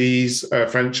franchisees,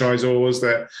 franchisors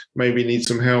that maybe need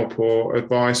some help or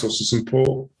advice or some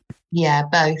support? Yeah,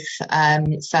 both.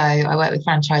 So I work with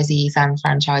franchisees and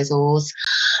franchisors,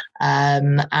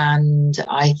 and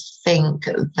I think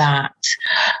that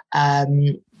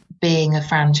being a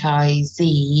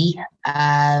franchisee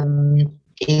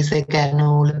is again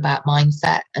all about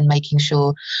mindset and making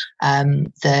sure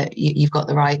that you've got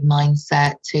the right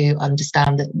mindset to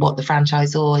understand that what the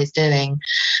franchisor is doing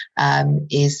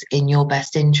is in your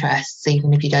best interests,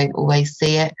 even if you don't always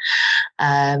see it,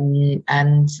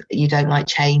 and you don't like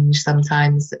change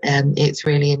sometimes. It's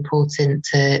really important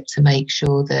to make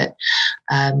sure that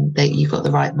that you've got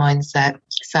the right mindset.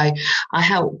 So I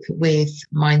help with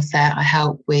mindset, I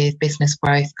help with business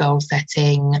growth, goal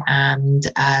setting, and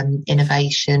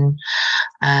innovation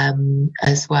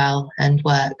as well, and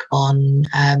work on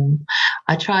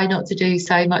I try not to do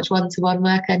so much one-to-one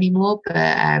work anymore, but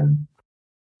I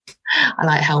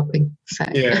like helping. So.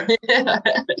 Yeah.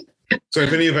 So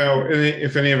if any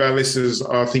of our listeners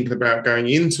are thinking about going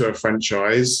into a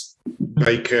franchise,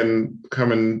 they can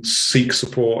come and seek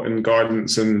support and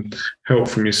guidance and help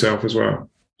from yourself as well.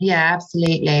 Yeah,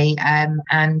 absolutely.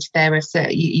 And there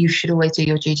are you should always do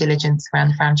your due diligence around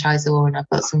the franchisor, and I've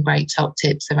got some great top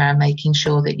tips around making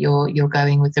sure that you're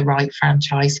going with the right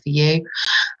franchise for you,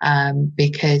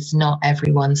 because not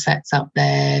everyone sets up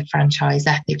their franchise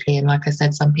ethically. And like I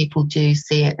said, some people do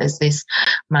see it as this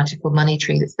magical money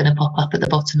tree that's going to pop up at the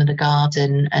bottom of the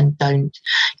garden, and don't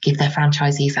give their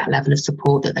franchisees that level of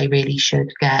support that they really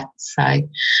should get. So,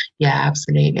 yeah,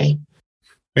 absolutely.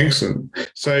 Excellent.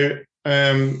 So,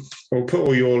 we'll put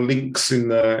all your links in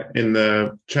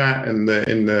the chat and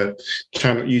in the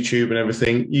channel, YouTube, and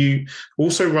everything. You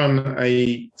also run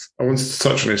I wanted to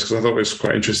touch on this because I thought it was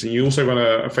quite interesting. You also run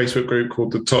a Facebook group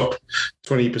called the Top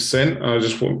 20%. I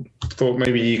just thought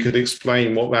maybe you could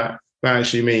explain what that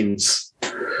actually means.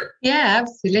 Yeah,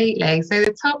 absolutely. So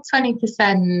the Top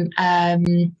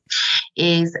 20%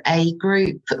 is a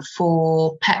group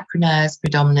for petpreneurs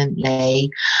predominantly,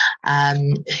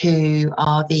 who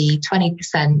are the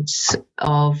 20%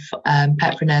 of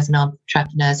petpreneurs and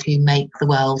entrepreneurs who make the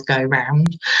world go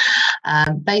round.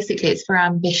 Basically, it's for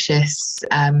ambitious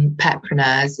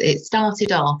petpreneurs. It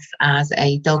started off as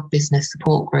a dog business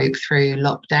support group through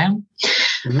lockdown.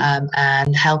 Mm-hmm.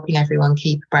 And helping everyone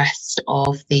keep abreast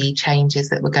of the changes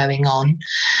that were going on.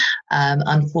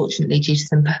 Unfortunately, due to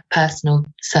some personal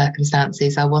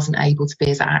circumstances, I wasn't able to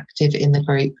be as active in the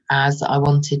group as I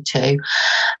wanted to.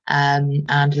 And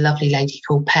a lovely lady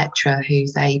called Petra,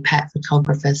 who's a pet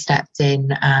photographer, stepped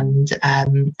in and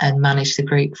managed the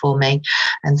group for me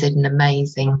and did an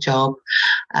amazing job.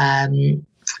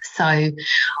 So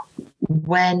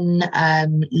when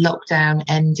lockdown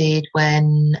ended,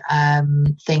 when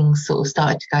things sort of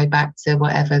started to go back to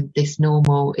whatever this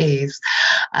normal is,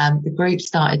 the group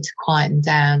started to quieten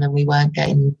down, and we weren't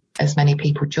getting as many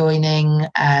people joining,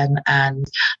 and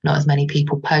not as many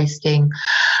people posting.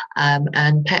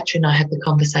 And Petra and I had the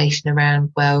conversation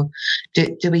around, well,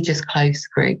 do we just close the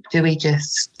group? Do we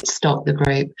just stop the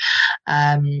group?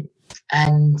 And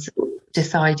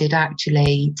decided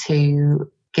actually to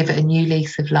give it a new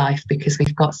lease of life, because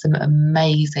we've got some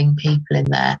amazing people in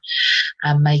there,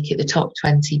 and make it the top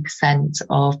 20%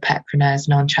 of petpreneurs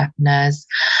and entrepreneurs,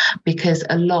 because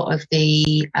a lot of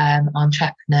the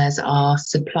entrepreneurs are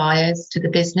suppliers to the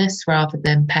business rather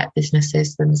than pet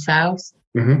businesses themselves.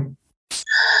 Mm-hmm.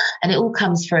 And it all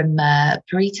comes from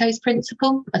Pareto's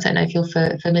principle. I don't know if you're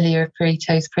familiar with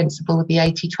Pareto's principle with the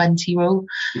 80-20 rule.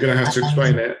 You're going to have to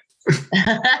explain it.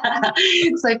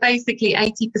 So basically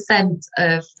 80%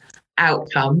 of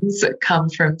outcomes come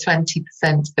from 20%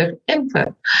 of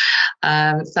input.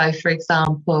 So for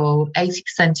example,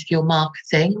 80% of your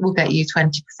marketing will get you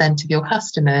 20% of your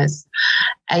customers.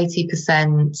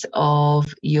 80%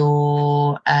 of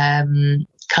your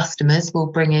customers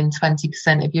will bring in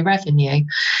 20% of your revenue.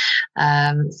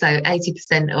 So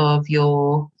 80% of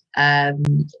your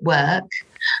work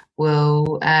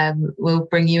will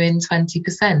bring you in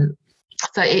 20%.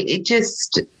 So it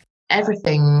just,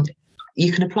 everything,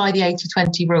 you can apply the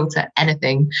 80-20 rule to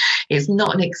anything. It's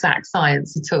not an exact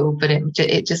science at all, but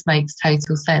it just makes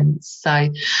total sense. So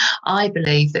I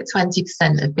believe that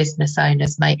 20% of business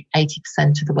owners make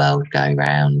 80% of the world go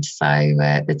round. So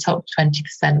the top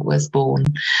 20% was born.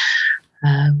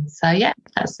 So yeah,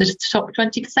 that's the top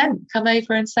 20%. Come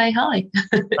over and say hi.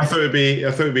 I thought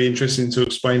it'd be interesting to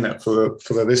explain that for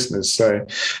the listeners. So,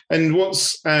 and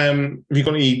have you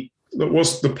got any?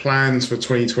 What's the plans for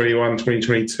 2021,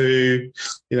 2022?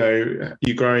 You know,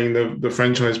 you're growing the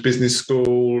franchise business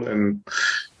school and.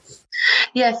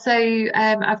 Yeah, so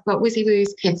I've got Wizzy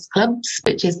Woo's Kids Clubs,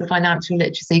 which is the financial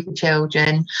literacy for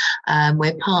children.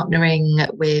 We're partnering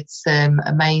with some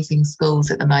amazing schools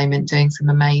at the moment, doing some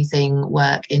amazing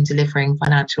work in delivering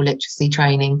financial literacy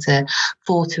training to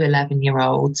 4 to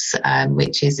 11-year-olds,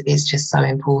 which is just so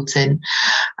important.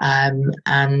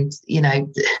 And, you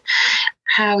know,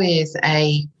 how is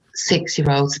a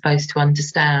 6-year-old supposed to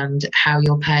understand how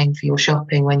you're paying for your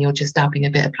shopping when you're just dabbing a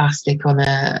bit of plastic on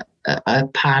a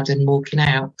pad and walking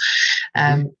out?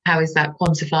 How is that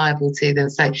quantifiable to them?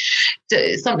 So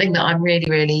something that I'm really,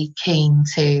 really keen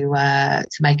to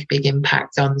make a big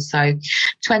impact on. So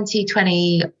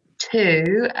 2022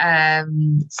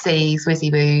 sees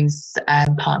Wizzy Woo's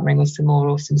partnering with some more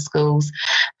awesome schools,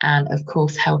 and of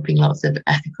course helping lots of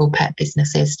ethical pet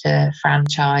businesses to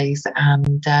franchise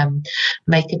and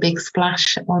make a big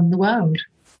splash on the world.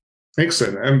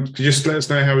 Excellent. Could you just let us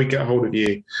know how we get a hold of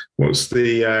you? What's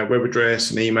the web address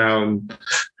and email, and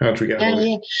how do we get a hold of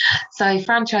you? So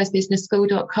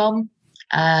franchisebusinessschool.com.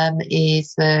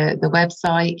 is the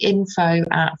website.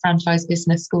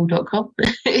 info@franchisebusinessschool.com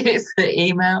is the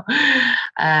email.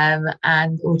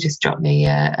 Or just drop me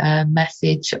a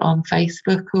message on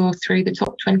Facebook or through the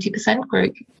Top 20%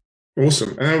 group.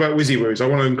 Awesome. And how about WYSIWYOOs? I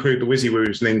want to include the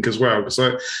WYSIWYOOs link as well, because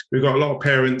we've got a lot of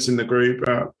parents in the group,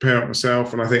 parent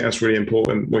myself, and I think that's really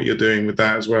important what you're doing with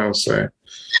that as well. So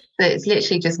it's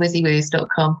literally just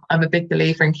WYSIWYOOs.com. I'm a big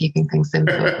believer in keeping things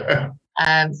simple. So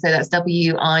that's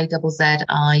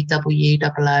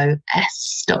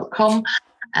WIZZIWOOS.com.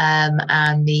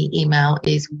 And the email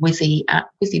is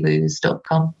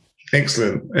wizzy@wysywoos.com.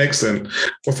 Excellent.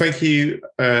 Well, thank you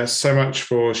so much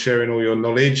for sharing all your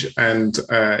knowledge and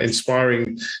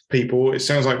inspiring people. It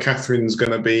sounds like Catherine's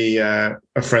going to be a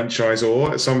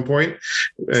franchisor at some point.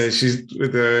 She's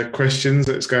with the questions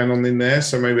that's going on in there,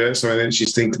 so maybe that's something that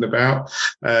she's thinking about.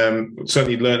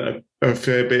 Certainly learned a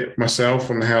fair bit myself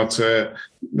on how to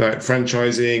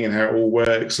franchising and how it all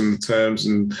works and terms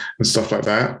and stuff like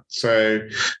that. So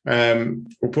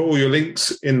we'll put all your links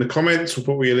in the comments. We'll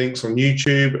put all your links on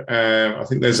YouTube. I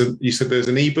think you said there's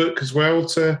an ebook as well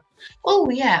to. Oh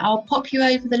yeah, I'll pop you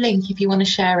over the link if you want to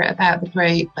share it about the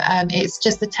group. It's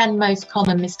just the 10 most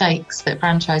common mistakes that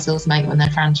franchisors make when they're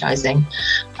franchising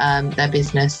their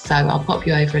business. So I'll pop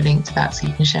you over a link to that so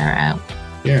you can share it out.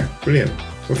 Yeah, brilliant.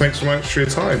 Well, thanks so much for your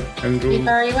time, and we'll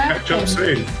catch up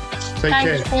soon. Take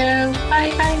care. Thank you.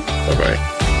 Bye.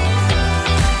 Bye-bye.